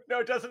art. No,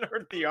 it doesn't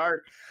hurt the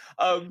art.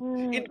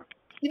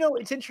 You know,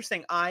 it's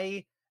interesting.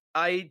 I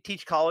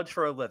teach college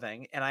for a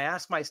living, and I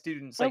ask my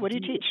students. Oh, Like, what do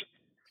you teach?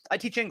 I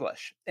teach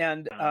English,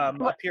 and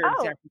up here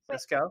in San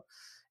Francisco,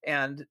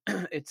 and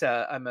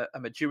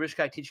I'm a Jewish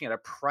guy teaching at a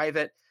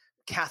private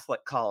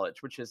Catholic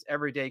college, which is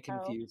every day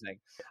confusing.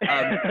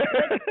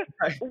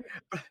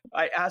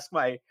 I ask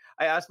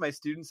my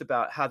students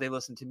about how they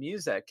listen to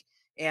music,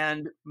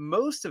 and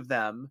most of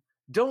them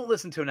don't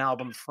listen to an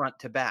album front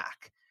to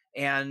back.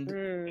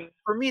 And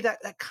for me, that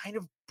kind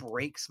of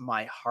breaks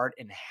my heart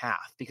in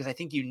half, because I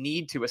think you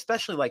need to,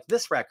 especially like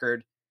this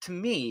record, to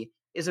me,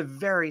 is a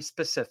very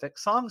specific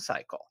song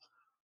cycle.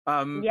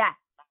 Yeah.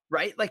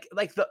 Right?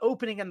 Like the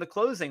opening and the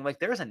closing, like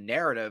there's a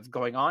narrative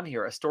going on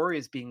here. A story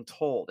is being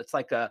told. It's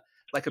like a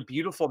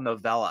beautiful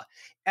novella.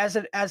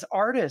 As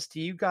artists, do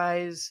you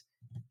guys,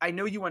 I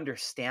know you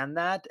understand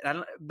that,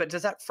 but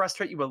does that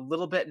frustrate you a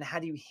little bit? And how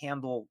do you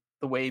handle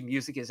the way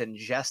music is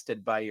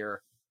ingested by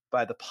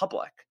the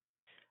public?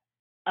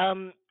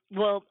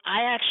 Well,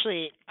 I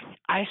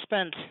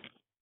spent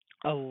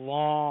a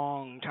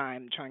long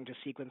time trying to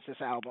sequence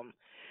this album,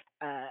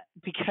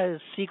 because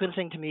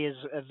sequencing to me is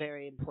a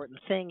very important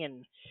thing,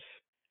 and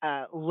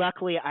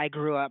luckily I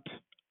grew up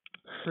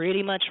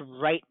pretty much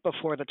right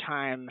before the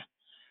time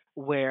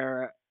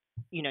where,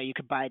 you know, you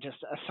could buy just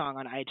a song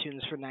on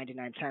iTunes for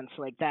 99 cents.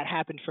 Like that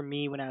happened for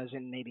me when I was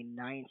in maybe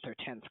 9th or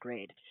 10th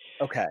grade.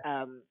 Okay.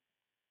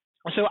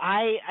 So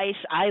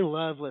I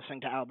love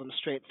listening to albums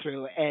straight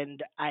through,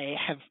 and I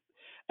have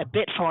a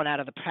bit fallen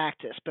out of the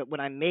practice. But when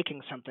I'm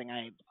making something,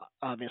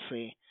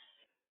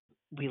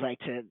 we like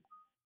to,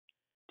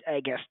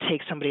 I guess,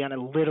 take somebody on a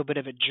little bit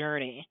of a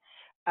journey.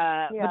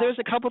 But there's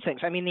a couple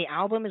things. I mean, the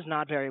album is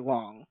not very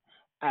long,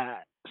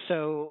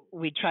 so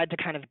we tried to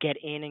kind of get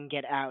in and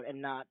get out and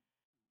not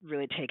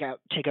really take up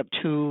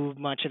too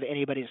much of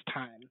anybody's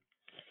time.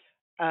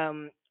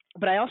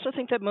 But I also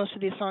think that most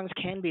of these songs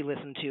can be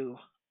listened to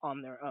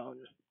on their own.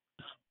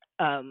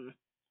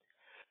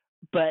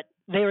 But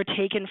they were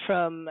taken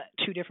from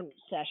 2 different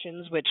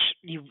sessions, which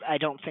I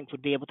don't think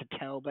would be able to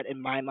tell, but in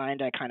my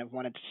mind, I kind of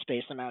wanted to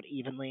space them out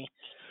evenly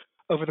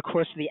over the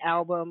course of the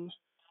album.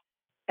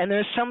 And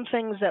there's some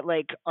things that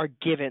like are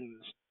givens.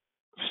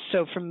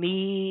 So for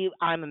me,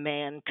 I'm a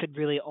Man could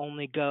really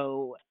only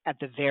go at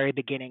the very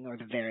beginning or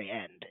the very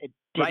end. It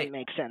didn't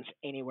make sense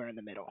anywhere in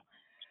the middle.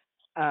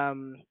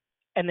 And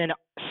then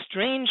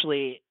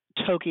strangely,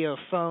 Tokyo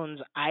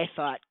Phones, I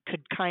thought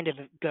could kind of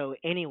go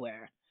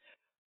anywhere.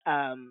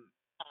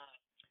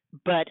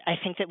 But I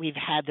think that we've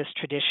had this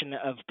tradition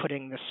of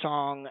putting the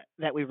song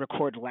that we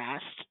record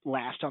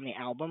last on the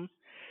album,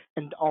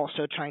 and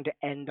also trying to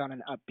end on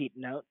an upbeat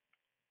note.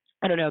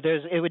 I don't know.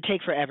 It would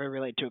take forever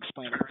really to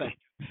explain it, but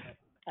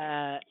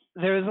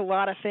there's a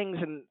lot of things,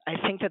 and I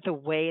think that the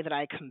way that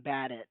I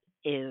combat it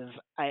is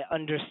I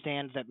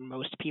understand that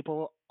most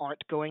people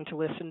aren't going to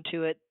listen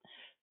to it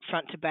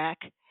front to back,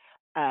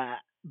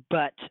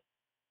 but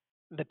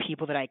the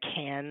people that I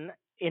can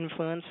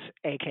influence,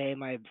 aka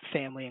my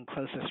family and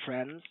closest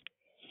friends,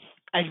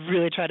 I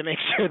really try to make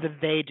sure that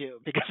they do,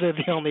 because they're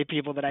the only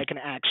people that I can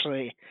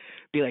actually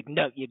be like,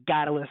 no, you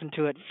gotta listen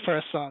to it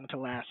first song to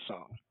last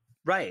song.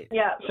 Right.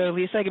 Yeah. So at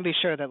least I can be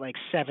sure that like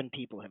 7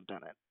 people have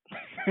done it.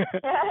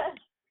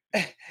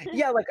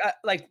 Yeah,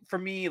 like for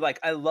me, like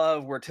I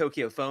love where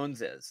Tokyo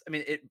Phones is. I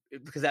mean, it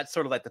because that's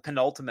sort of like the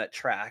penultimate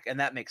track, and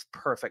that makes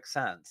perfect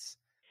sense.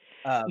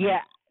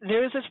 Yeah,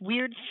 there's this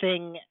weird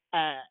thing.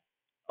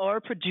 Our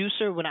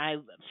producer, when I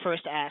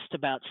first asked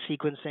about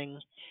sequencing,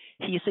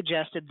 he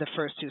suggested the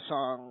first 2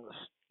 songs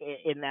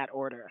in that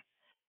order,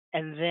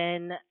 and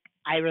then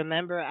I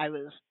remember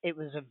it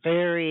was a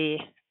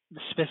very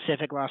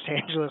specific Los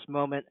Angeles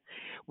moment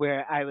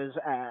where I was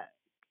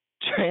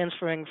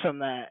transferring from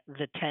the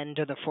 10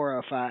 to the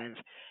 405,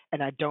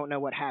 and I don't know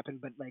what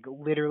happened, but like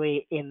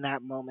literally in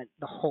that moment,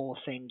 the whole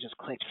thing just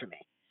clicked for me,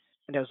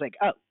 and I was like,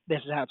 oh, this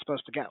is how it's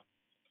supposed to go.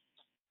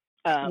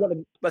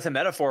 That's a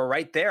metaphor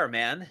right there,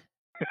 man.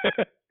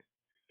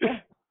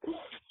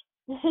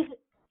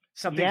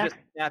 Something just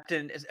snapped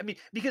in. I mean,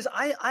 because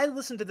I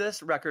listened to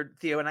this record,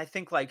 Theo, and I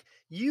think like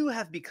you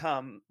have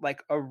become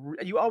like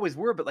you always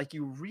were, but like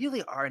you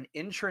really are an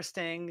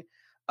interesting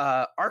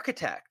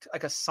architect,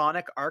 like a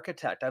sonic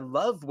architect. I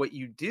love what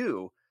you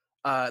do,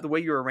 the way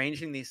you're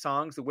arranging these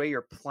songs, the way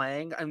you're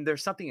playing. I mean,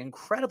 there's something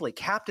incredibly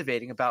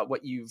captivating about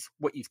what you've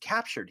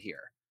captured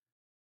here.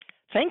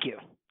 Thank you.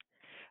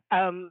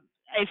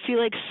 I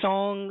feel like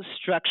song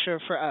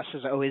structure for us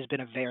has always been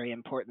a very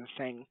important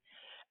thing.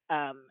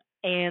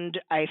 And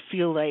I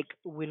feel like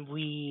when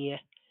we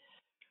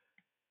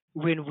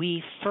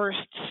first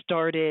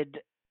started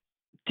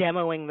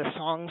demoing the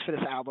songs for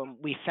this album,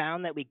 we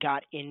found that we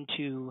got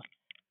into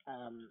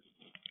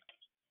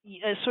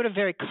a sort of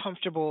very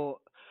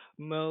comfortable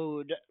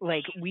mode.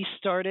 Like we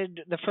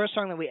started, the first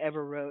song that we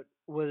ever wrote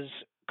was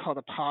called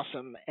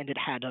Opossum, and it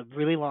had a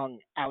really long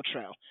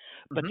outro,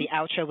 but the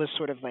outro was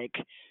sort of like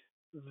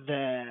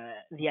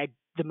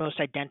the most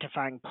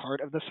identifying part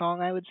of the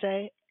song, I would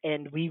say,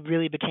 and we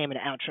really became an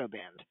outro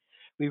band.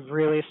 We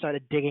really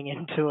started digging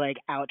into like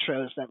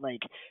outros that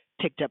like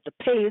picked up the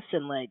pace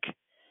and like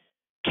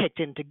kicked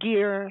into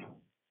gear.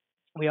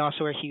 We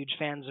also are huge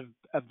fans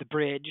of the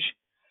bridge,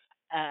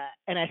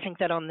 and I think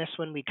that on this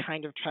one we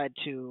kind of tried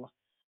to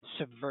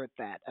subvert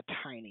that a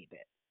tiny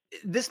bit.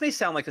 This may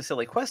sound like a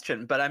silly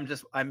question, but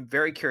I'm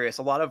very curious.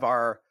 A lot of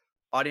our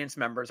audience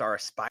members are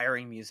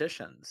aspiring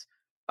musicians.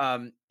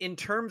 In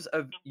terms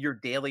of your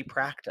daily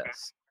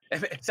practice,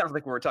 it sounds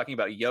like we're talking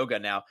about yoga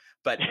now,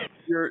 but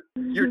your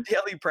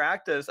daily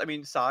practice, I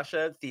mean,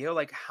 Sasha, Theo,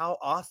 like how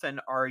often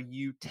are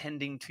you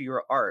tending to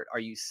your art? Are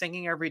you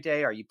singing every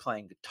day? Are you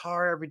playing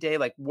guitar every day?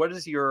 Like what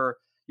does your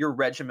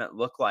regiment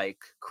look like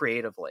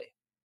creatively?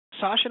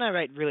 Sasha and I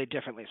write really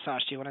differently.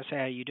 Sasha, do you want to say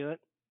how you do it?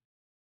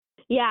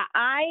 Yeah,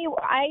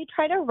 I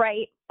try to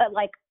write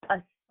like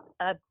a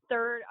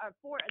third or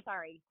four,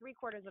 sorry,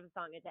 3/4 of a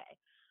song a day.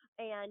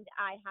 And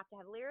I have to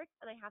have lyrics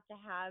and I have to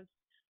have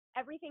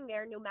everything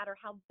there no matter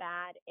how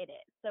bad it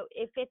is. So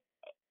if it's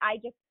I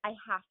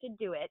have to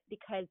do it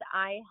because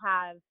I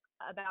have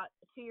about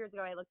 2 years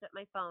ago I looked at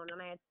my phone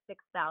and I had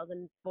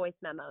 6,000 voice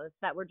memos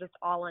that were just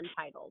all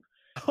untitled.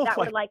 That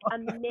were like a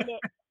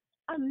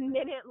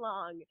minute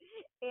long,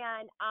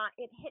 and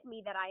it hit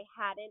me that I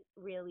hadn't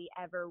really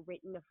ever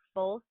written a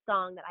full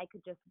song that I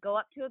could just go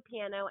up to a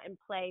piano and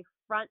play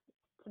front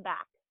to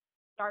back,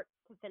 start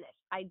to finish.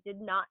 I did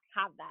not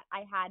have that.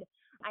 I had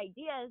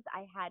ideas,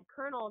 I had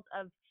kernels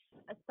of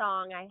a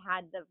song, I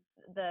had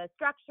the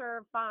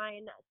structure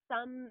fine,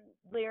 some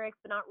lyrics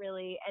but not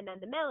really, and then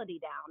the melody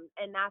down.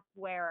 And that's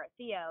where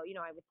Theo,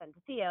 I would send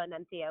to Theo and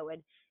then Theo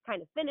would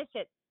kind of finish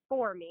it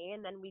for me,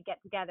 and then we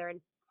get together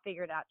and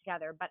figure it out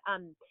together. But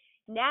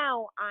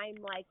now I'm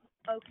like,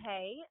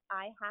 okay,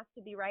 I have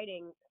to be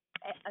writing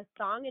a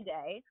song a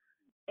day,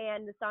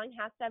 and the song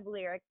has to have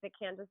lyrics. It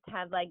can't just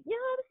have like,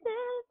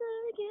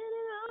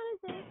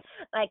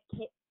 like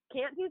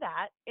can't do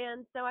that.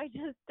 And so I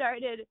just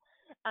started.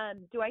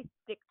 Do I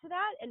stick to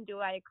that and do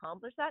I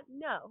accomplish that?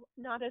 No,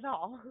 not at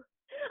all.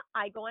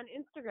 I go on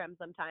Instagram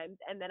sometimes,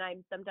 and then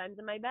I'm sometimes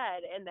in my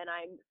bed, and then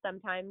I'm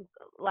sometimes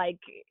like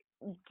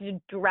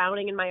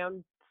drowning in my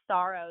own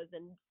sorrows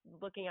and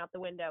looking out the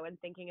window and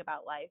thinking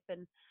about life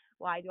and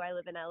why do I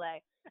live in LA.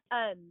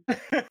 No,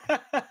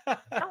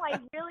 I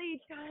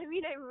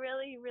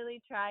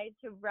really tried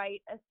to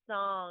write a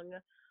song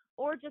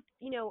or just,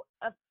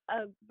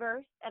 a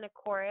verse and a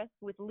chorus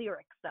with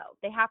lyrics though.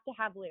 They have to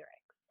have lyrics.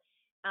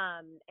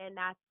 And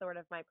that's sort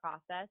of my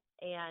process.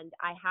 And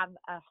I have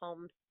a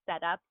home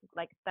setup,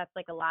 that's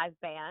like a live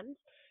band.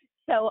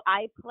 So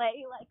I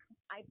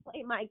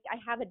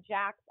have a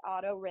Jack's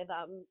Auto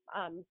Rhythm,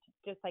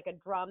 just like a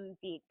drum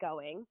beat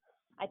going.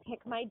 I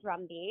pick my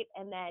drum beat,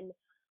 and then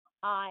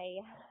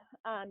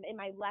in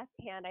my left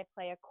hand, I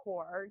play a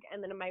Korg,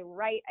 and then in my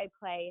right, I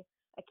play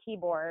a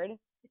keyboard,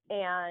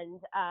 and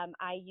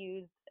I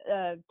use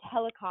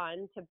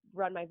Helicon to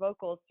run my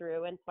vocals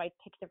through, and so I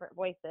pick different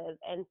voices,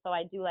 and so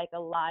I do like a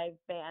live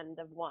band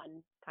of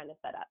one kind of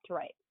setup to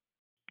write.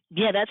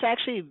 Yeah, that's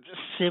actually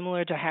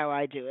similar to how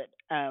I do it.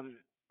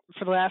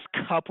 For the last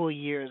couple of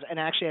years, and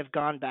actually I've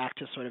gone back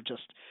to sort of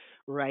just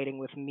writing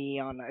with me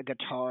on a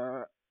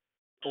guitar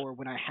or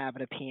when I have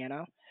it a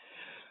piano.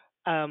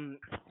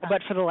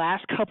 But for the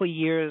last couple of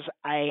years,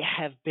 I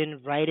have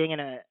been writing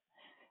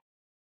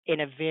in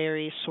a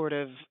very sort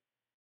of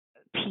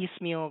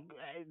piecemeal,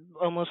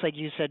 almost like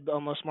you said,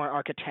 almost more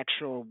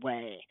architectural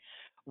way,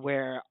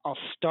 where I'll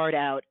start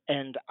out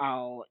and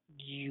I'll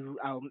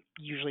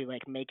usually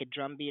like make a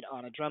drum beat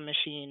on a drum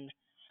machine,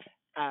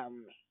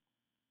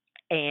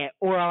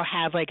 or I'll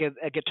have like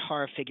a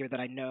guitar figure that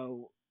I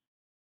know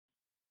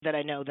that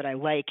I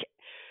like.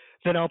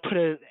 Then I'll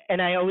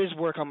and I always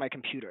work on my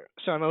computer,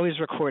 so I'm always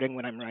recording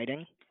when I'm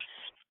writing.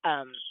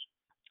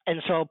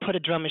 And so I'll put a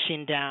drum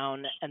machine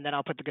down, and then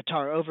I'll put the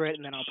guitar over it,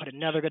 and then I'll put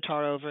another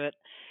guitar over it,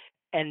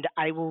 and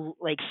I will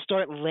like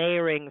start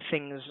layering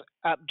things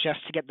up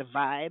just to get the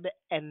vibe,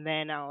 and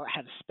then I'll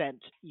have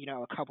spent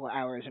a couple of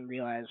hours and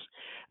realize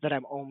that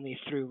I'm only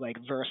through like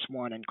verse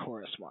 1 and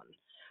chorus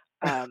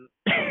 1.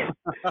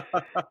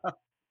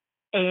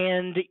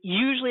 And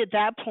usually at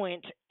that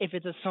point, if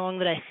it's a song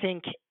that I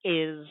think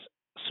is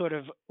sort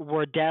of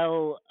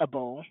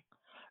Wardell-able,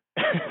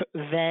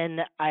 then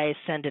I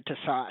send it to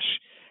Sash.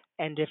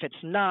 And if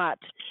it's not,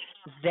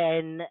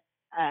 then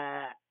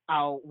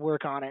I'll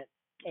work on it.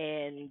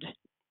 And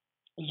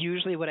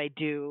usually what I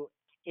do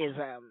is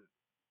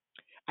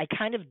I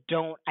kind of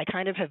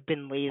have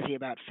been lazy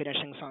about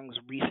finishing songs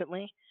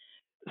recently.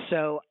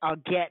 So I'll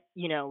get,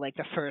 like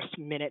the first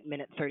minute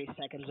 30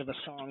 seconds of a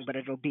song, but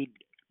it'll be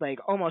like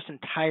almost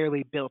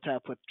entirely built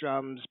up with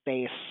drums,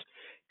 bass,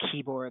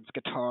 keyboards,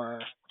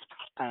 guitar,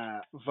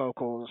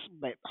 vocals,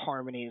 like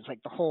harmonies,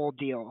 like the whole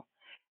deal.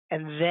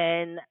 And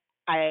then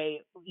I,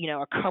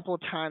 a couple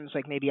of times,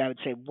 like maybe I would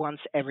say once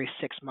every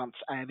 6 months,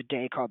 I have a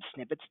day called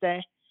Snippets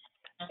Day.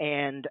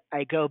 And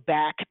I go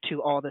back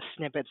to all the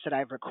snippets that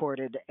I've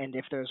recorded, and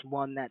if there's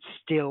one that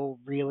still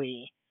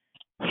really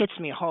hits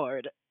me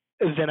hard,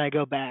 then I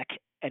go back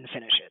and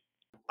finish it.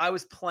 I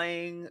was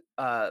playing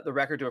the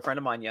record to a friend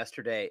of mine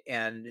yesterday,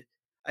 and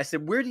I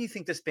said, "Where do you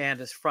think this band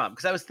is from?"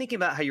 Because I was thinking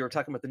about how you were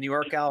talking about the New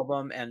York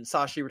album, and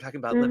Sasha, you were talking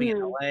about living in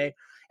LA,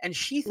 and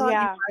she thought you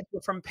guys were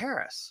from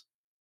Paris.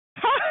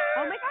 Oh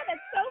my God, that's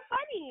so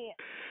funny.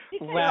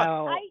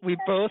 Wow, we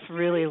both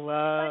really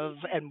love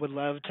and would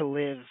love to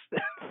live.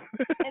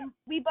 And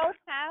we both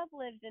have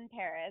lived in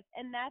Paris,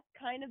 and that's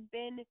kind of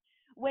been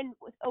when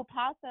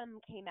Opossum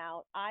came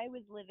out. I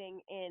was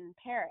living in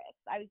Paris.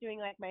 I was doing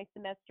like my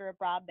semester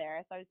abroad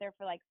there, so I was there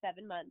for like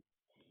 7 months,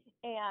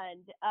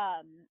 and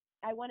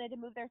I wanted to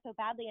move there so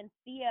badly. And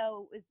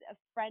Theo was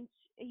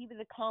he was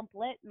a comp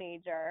lit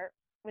major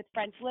with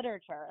French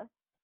literature.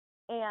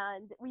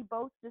 And we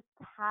both just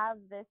have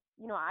this,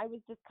 I was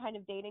just kind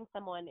of dating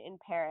someone in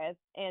Paris.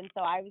 And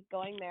so I was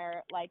going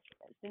there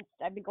since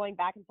I've been going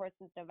back and forth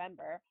since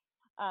November,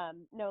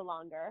 no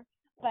longer.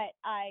 But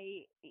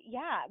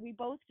we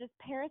both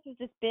Paris has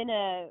just been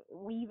a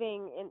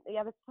weaving.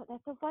 That's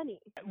so funny.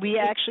 We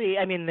actually,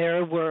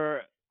 there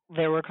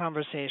were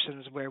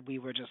conversations where we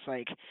were just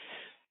like,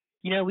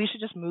 we should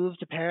just move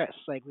to Paris.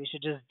 Like, we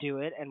should just do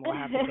it and we'll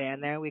have the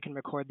band there. We can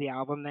record the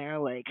album there.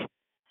 Like,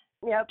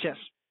 just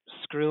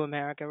screw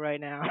America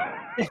right now.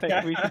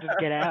 Like, we should just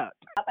get out.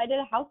 I did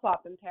a house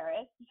swap in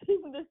Paris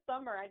this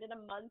summer. I did a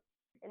month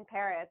in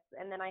Paris,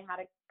 and then I had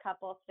a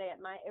couple stay at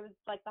it was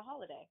like the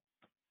holiday.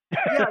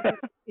 Yeah,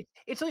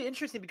 it's really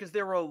interesting because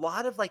there were a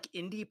lot of like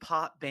indie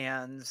pop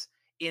bands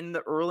in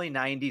the early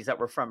 90s that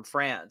were from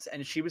France,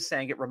 and she was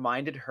saying it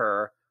reminded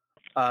her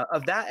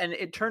of that, and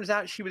it turns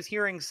out she was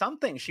hearing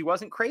something. She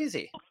wasn't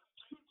crazy.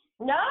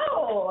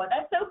 No,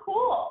 that's so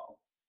cool.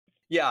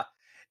 Yeah.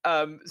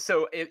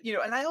 So,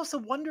 and I also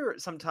wonder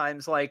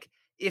sometimes, like,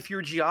 if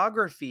you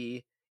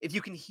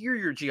can hear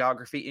your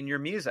geography in your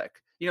music,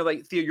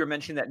 like Theo, you're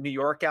mentioning that New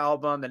York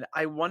album, and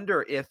I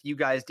wonder if you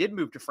guys did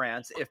move to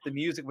France, if the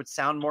music would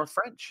sound more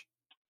French.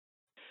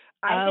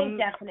 I think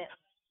definitely.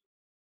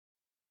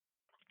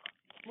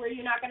 Were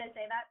you not going to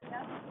say that, Theo?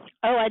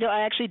 Oh,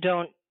 I actually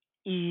don't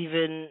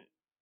even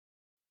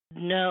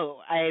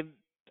know. I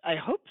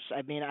hope so.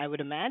 I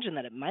would imagine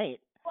that it might.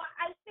 Well,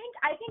 I think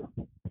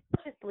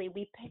consciously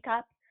we pick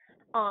up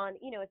on,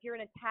 if you're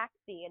in a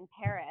taxi in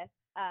Paris,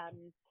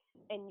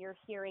 and you're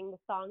hearing the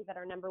songs that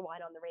are number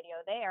one on the radio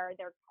there,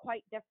 they're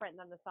quite different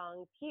than the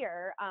songs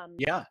here.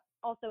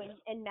 Also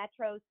in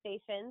metro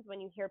stations,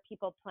 when you hear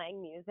people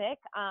playing music,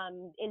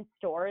 in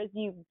stores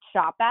you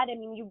shop at,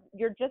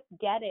 you're just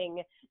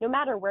getting, no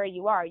matter where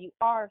you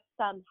are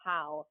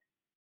somehow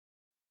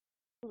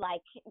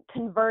like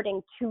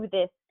converting to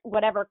this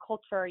whatever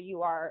culture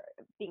you are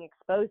being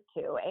exposed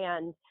to.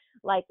 And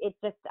like,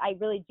 I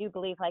really do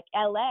believe like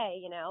LA,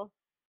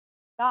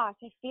 gosh,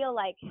 I feel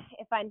like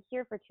if I'm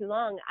here for too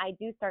long, I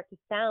do start to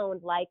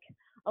sound like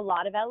a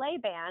lot of LA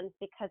bands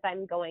because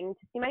I'm going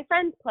to see my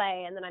friends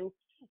play, and then I'm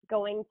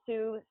going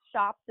to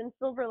shops in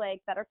Silver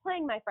Lake that are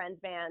playing my friends'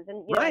 bands,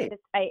 and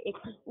it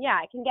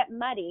can get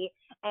muddy.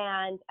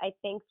 And I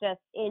think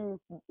just in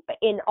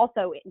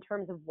also in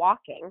terms of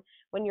walking,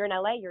 when you're in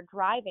LA, you're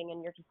driving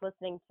and you're just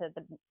listening to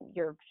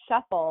your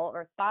shuffle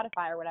or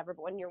Spotify or whatever.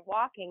 But when you're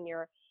walking,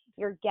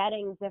 you're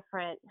getting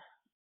different.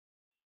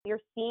 You're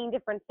seeing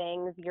different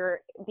things. You're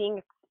being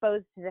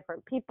exposed to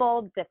different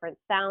people, different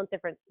sounds,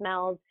 different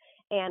smells,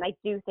 and I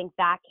do think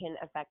that can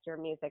affect your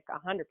music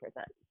 100%.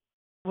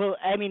 Well,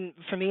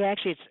 for me,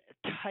 actually, it's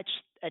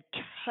a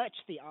touch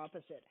the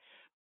opposite.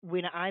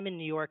 When I'm in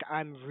New York,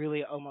 I'm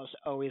really almost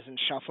always in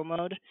shuffle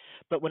mode.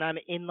 But when I'm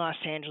in Los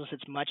Angeles,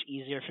 it's much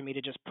easier for me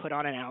to just put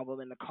on an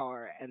album in the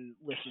car and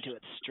listen to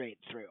it straight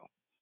through.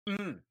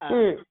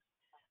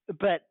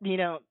 But,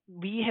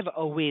 we have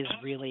always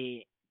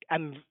really,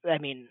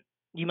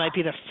 you might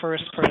be the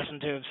first person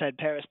to have said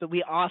Paris, but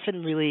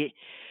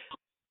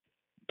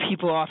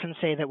people often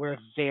say that we're a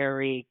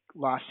very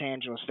Los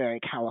Angeles,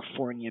 very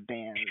California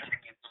band.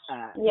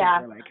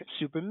 We're like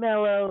super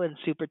mellow and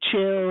super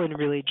chill and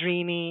really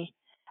dreamy.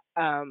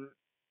 And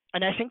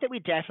I think that we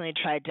definitely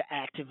tried to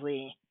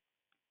actively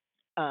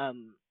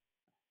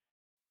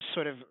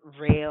sort of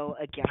rail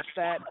against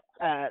that.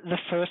 The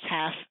first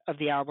half of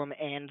the album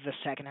and the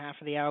second half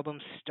of the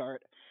album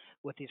start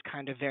with these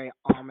kind of very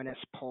ominous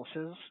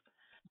pulses.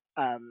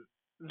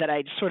 That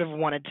I sort of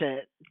wanted to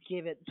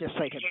give it just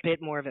like a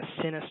bit more of a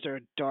sinister,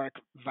 dark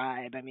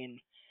vibe.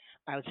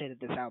 I would say that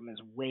this album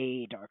is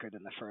way darker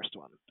than the first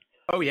one.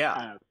 Oh,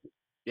 yeah.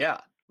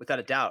 Without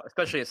a doubt.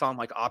 Especially a song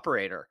like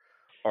Operator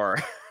or...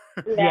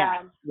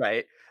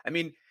 Right?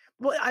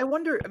 Well, I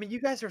wonder,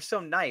 you guys are so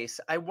nice.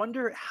 I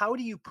wonder, how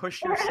do you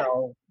push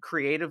yourself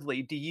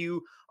creatively?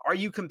 Are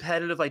you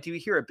competitive? Like, do you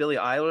hear a Billie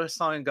Eilish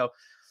song and go,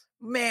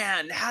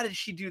 man, how did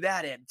she do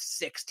that in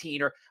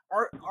 16? Or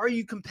are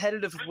you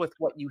competitive with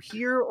what you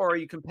hear, or are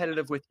you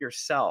competitive with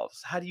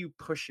yourselves? How do you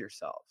push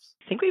yourselves?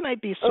 I think we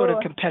might be sort of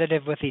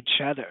competitive with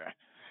each other.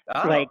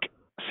 Oh. Like,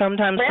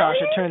 Sometimes Really?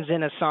 Sasha turns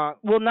in a song.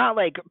 Well, not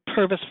like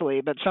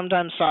purposefully, but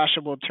sometimes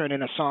Sasha will turn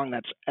in a song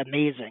that's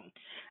amazing,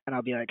 and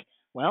I'll be like,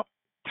 "Well,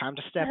 time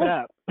to step it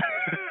up."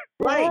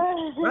 Right.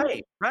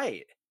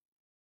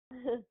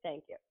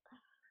 Thank you.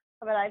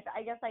 But I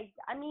guess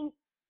I mean,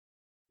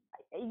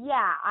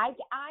 yeah, I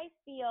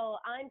feel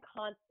I'm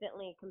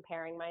constantly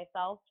comparing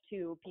myself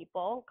to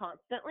people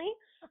constantly,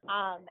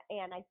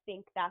 and I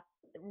think that's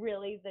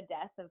really the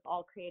death of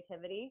all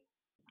creativity.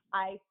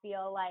 I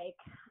feel like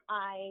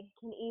I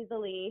can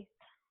easily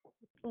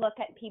look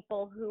at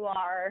people who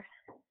are.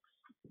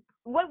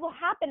 What will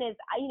happen is,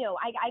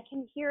 I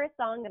can hear a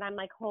song and I'm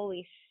like,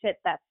 holy shit,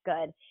 that's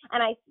good,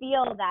 and I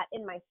feel that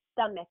in my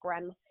stomach where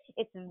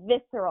it's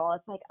visceral.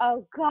 It's like,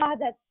 oh God,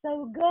 that's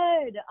so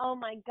good. Oh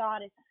my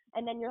God.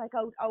 And then you're like,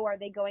 oh, are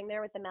they going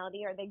there with the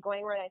melody? Are they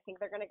going where I think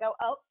they're going to go?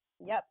 Oh,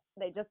 yep,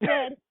 they just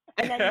did.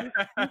 And then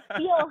you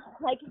feel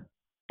like,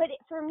 but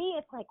for me,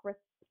 it's like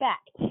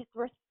respect. It's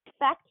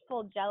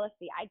respectful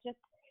jealousy. I just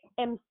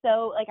am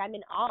so, like, I'm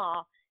in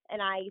awe,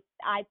 and I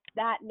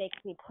that makes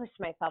me push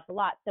myself a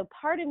lot. So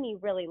part of me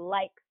really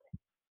likes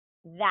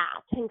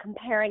that and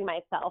comparing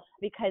myself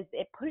because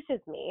it pushes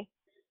me.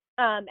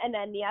 And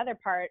then the other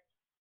part,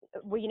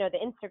 well, the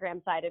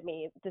Instagram side of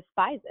me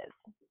despises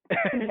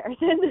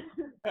comparison.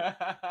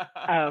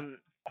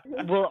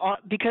 Well,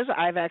 because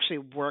I've actually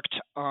worked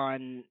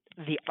on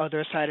the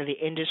other side of the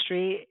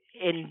industry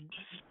in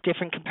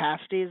different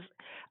capacities,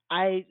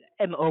 I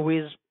am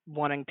always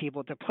wanting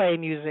people to play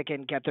music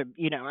and get their,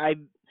 I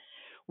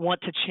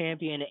want to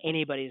champion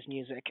anybody's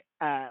music.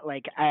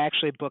 Like, I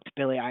actually booked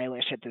Billie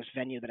Eilish at this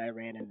venue that I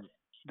ran in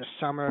the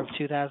summer of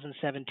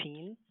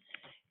 2017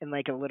 in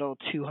like a little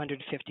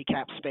 250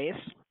 cap space.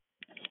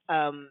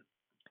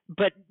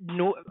 But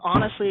no,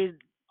 honestly,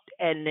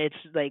 and it's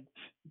like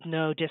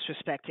no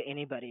disrespect to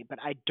anybody, but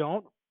I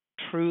don't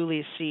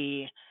truly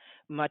see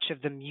much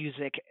of the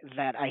music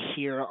that I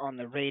hear on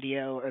the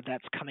radio or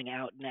that's coming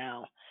out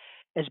now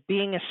as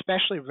being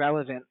especially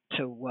relevant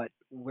to what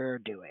we're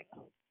doing.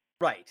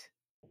 Right.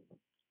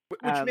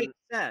 Which makes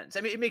sense.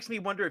 I mean, it makes me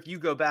wonder if you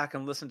go back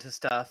and listen to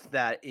stuff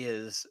that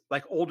is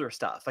like older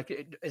stuff.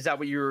 Like, is that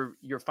what you're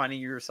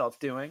finding yourself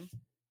doing?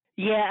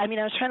 Yeah, I mean,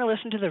 I was trying to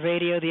listen to the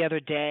radio the other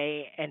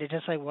day, and it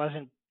just like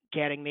wasn't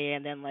getting me.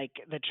 And then like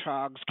the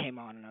Trogs came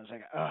on, and I was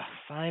like, oh,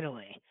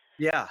 finally.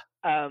 Yeah.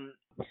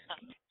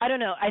 I don't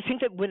know. I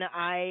think that when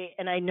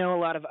I know a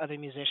lot of other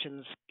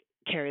musicians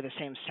carry the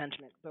same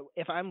sentiment, but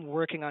if I'm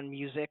working on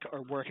music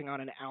or working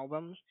on an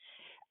album,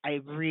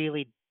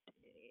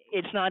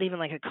 it's not even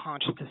like a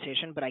conscious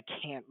decision, but I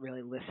can't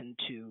really listen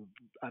to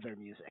other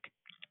music,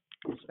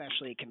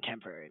 especially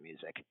contemporary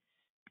music.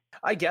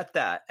 I get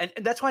that. And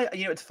that's why,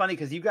 it's funny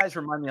because you guys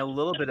remind me a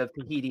little bit of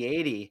Tahiti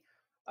 80,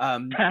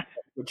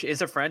 which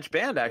is a French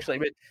band actually,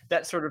 but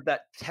that sort of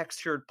that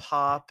textured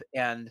pop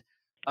and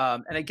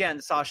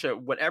again, Sasha,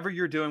 whatever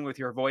you're doing with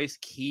your voice,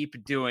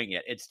 keep doing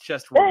it. It's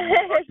just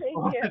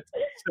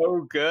it's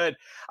so good.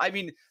 I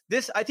mean,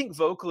 I think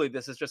vocally,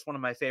 this is just one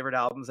of my favorite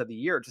albums of the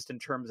year, just in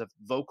terms of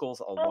vocals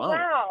alone. Oh,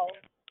 wow.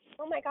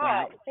 Oh my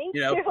God. Thank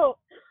you.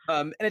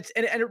 And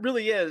it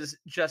really is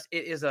just,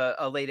 it is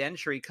a late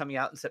entry coming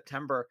out in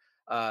September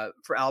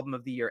for album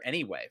of the year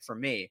anyway, for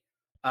me.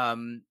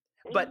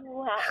 But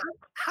wow.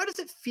 how does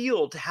it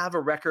feel to have a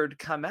record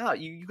come out?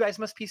 You guys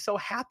must be so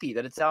happy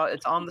that it's out,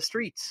 it's on the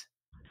streets.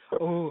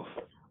 Oh,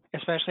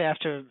 especially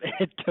after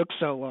it took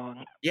so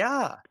long.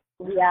 Yeah.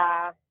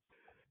 Yeah.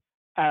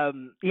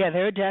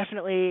 There are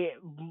definitely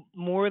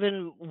more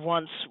than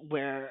once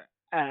where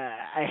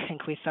I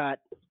think we thought,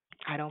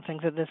 I don't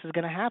think that this is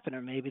going to happen,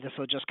 or maybe this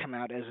will just come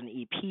out as an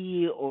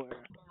EP or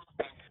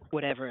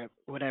whatever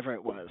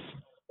it was.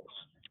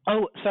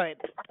 Oh, sorry.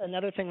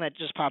 Another thing that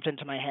just popped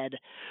into my head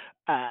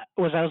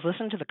was I was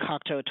listening to the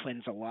Cocteau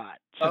Twins a lot,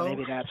 so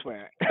maybe that's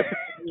where. There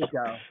you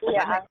go.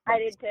 Yeah, I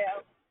did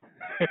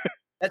too.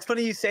 That's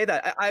funny you say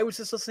that. I was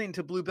just listening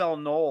to Bluebell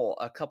Knoll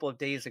a couple of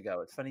days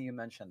ago. It's funny you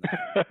mentioned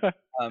that.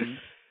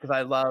 Because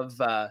I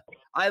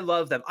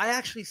love them. I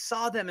actually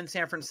saw them in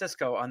San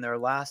Francisco on their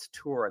last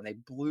tour, and they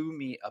blew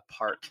me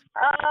apart.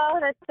 Oh,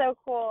 that's so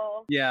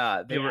cool.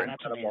 Yeah, they were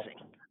incredible.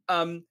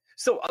 Amazing.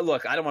 So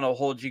look, I don't want to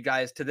hold you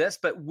guys to this,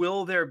 but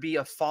will there be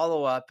a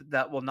follow-up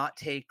that will not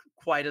take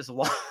quite as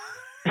long?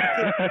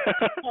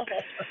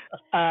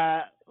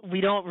 We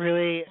don't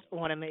really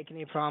want to make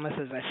any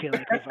promises. I feel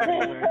like we've already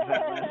learned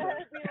that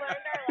lesson. We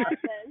learned our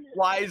lesson.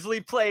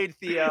 Wisely played,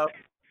 Theo.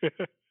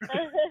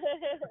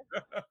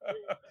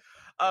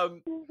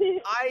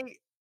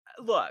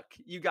 Look,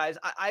 you guys,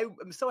 I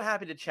am so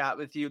happy to chat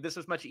with you. This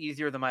was much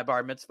easier than my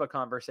bar mitzvah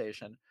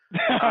conversation.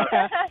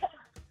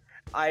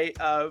 I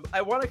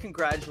want to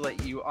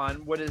congratulate you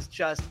on what is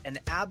just an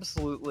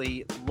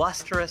absolutely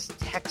lustrous,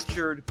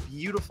 textured,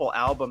 beautiful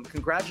album.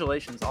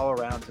 Congratulations all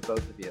around to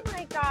both of you. Oh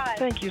my God.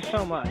 Thank you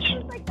so much. This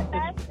is like the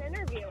best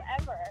interview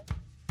ever.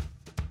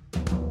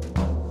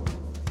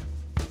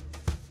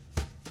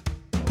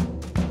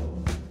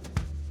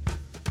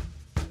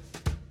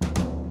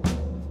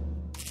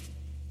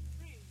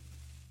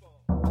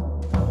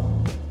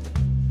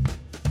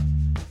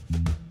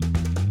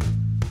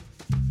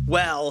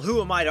 Well, who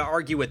am I to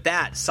argue with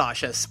that,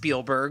 Sasha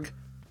Spielberg?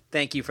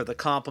 Thank you for the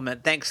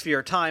compliment. Thanks for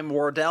your time,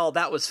 Wardell.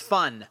 That was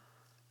fun.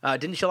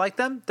 Didn't you like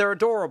them? They're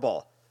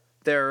adorable.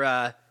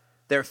 They're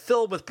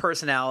filled with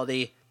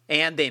personality,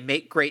 and they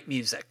make great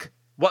music.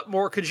 What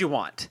more could you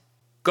want?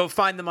 Go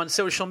find them on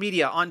social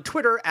media, on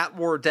Twitter at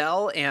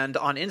Wardell and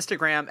on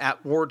Instagram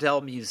at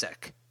Wardell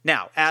Music.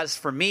 Now, as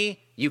for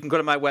me, you can go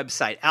to my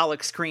website,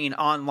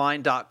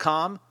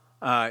 alexgreenonline.com.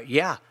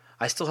 Yeah,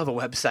 I still have a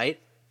website.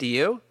 Do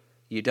you?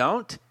 You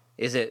don't?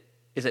 Is it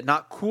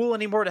not cool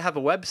anymore to have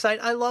a website?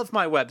 I love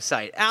my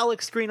website.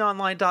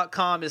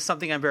 alexgreenonline.com is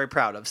something I'm very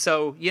proud of.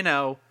 So,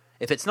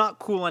 if it's not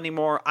cool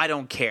anymore, I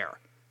don't care.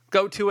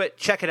 Go to it,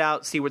 check it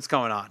out, see what's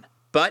going on.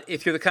 But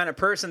if you're the kind of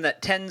person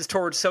that tends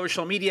towards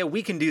social media,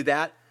 we can do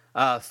that.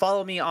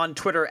 Follow me on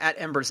Twitter at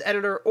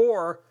EmbersEditor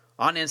or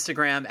on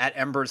Instagram at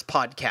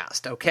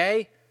EmbersPodcast,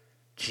 okay?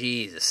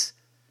 Jeez.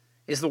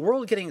 Is the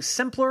world getting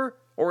simpler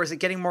or is it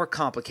getting more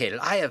complicated?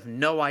 I have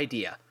no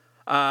idea.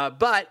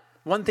 But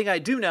one thing I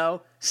do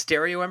know,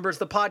 Stereo Embers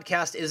the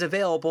podcast is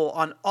available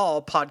on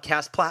all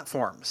podcast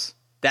platforms.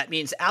 That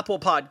means Apple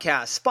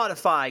Podcasts,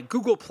 Spotify,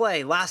 Google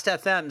Play,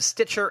 Last.fm,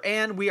 Stitcher,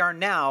 and we are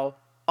now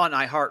on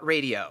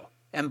iHeartRadio.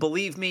 And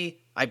believe me,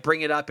 I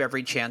bring it up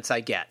every chance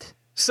I get.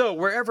 So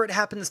wherever it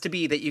happens to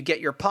be that you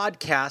get your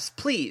podcasts,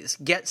 please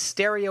get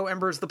Stereo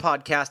Embers the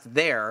podcast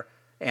there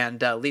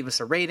and leave us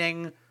a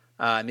rating,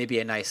 maybe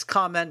a nice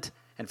comment,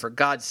 and for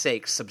God's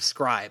sake,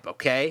 subscribe,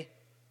 okay?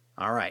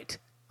 All right.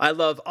 I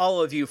love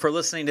all of you for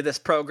listening to this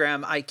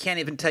program. I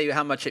can't even tell you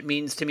how much it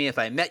means to me. If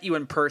I met you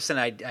in person,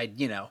 I'd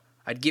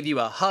give you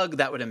a hug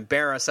that would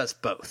embarrass us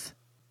both.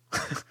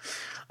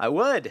 I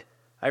would.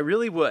 I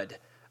really would.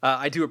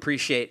 I do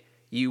appreciate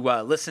you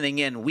listening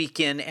in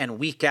and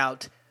week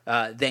out.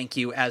 Thank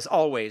you, as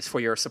always, for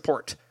your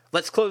support.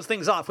 Let's close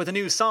things off with a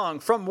new song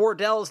from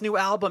Wardell's new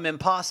album,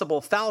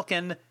 Impossible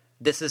Falcon.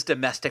 This is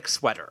Domestic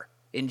Sweater.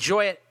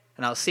 Enjoy it,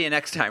 and I'll see you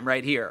next time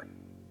right here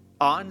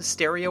on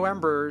Stereo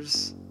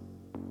Embers,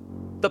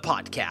 the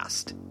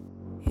podcast.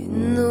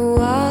 In the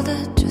world,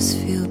 I just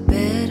feel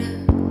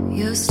better.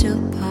 You're still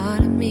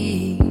part of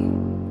me.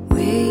 Wear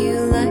you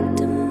like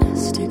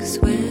domestic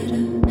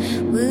sweater.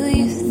 Will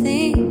you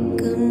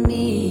think of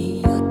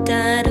me? You're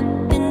tied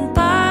up in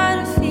part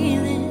of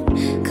feeling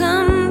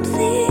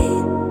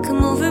complete.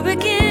 Come over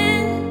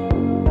again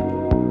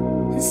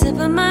and sip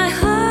on my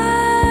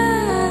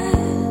heart.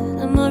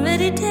 I'm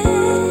already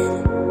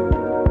dead.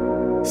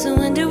 So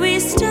when do we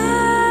start?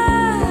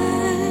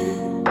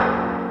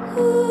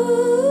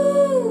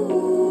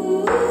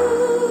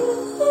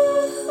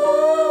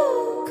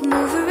 Come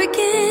over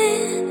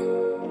again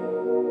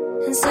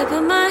and sip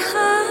on my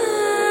heart.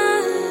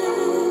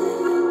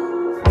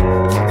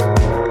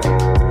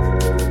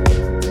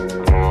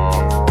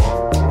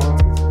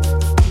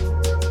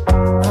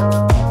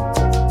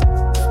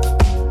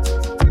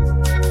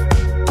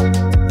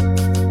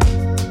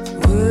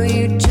 Were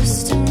you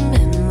just a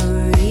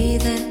memory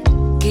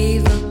that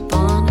gave up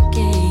on a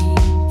game?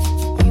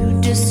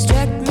 You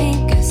distract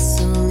me,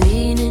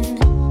 gasoline,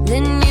 and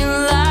then you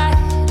light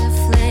a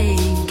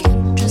flame.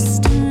 Can't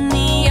trust in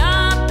the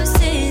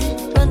opposite,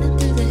 running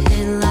through the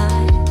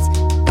headlights,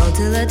 all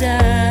till I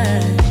die.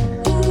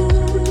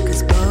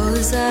 'Cause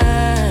balls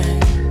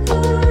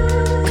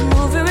come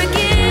over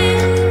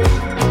again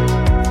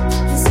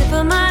and sip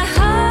on my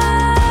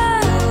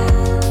heart.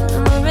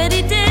 I'm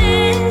already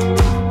dead.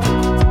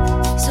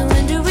 So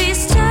when do we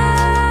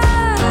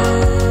start?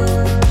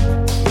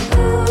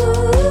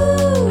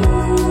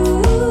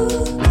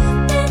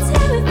 That's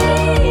how it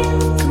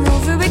feels. Come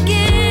over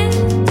again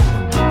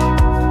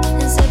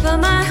and sip on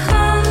my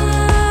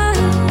heart.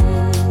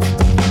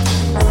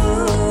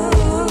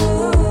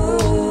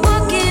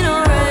 Walking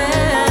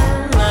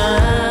around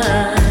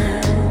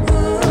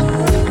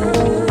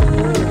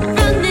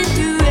running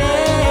through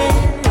red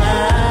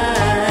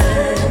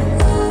light,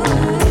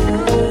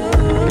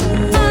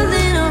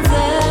 falling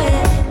over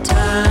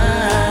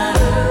time.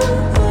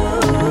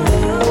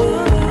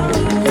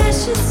 Let's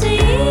just see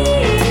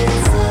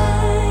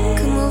inside.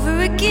 Come over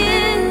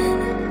again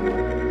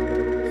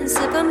and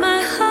sip on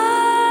my heart.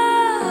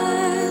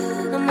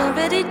 I'm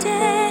already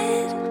dead.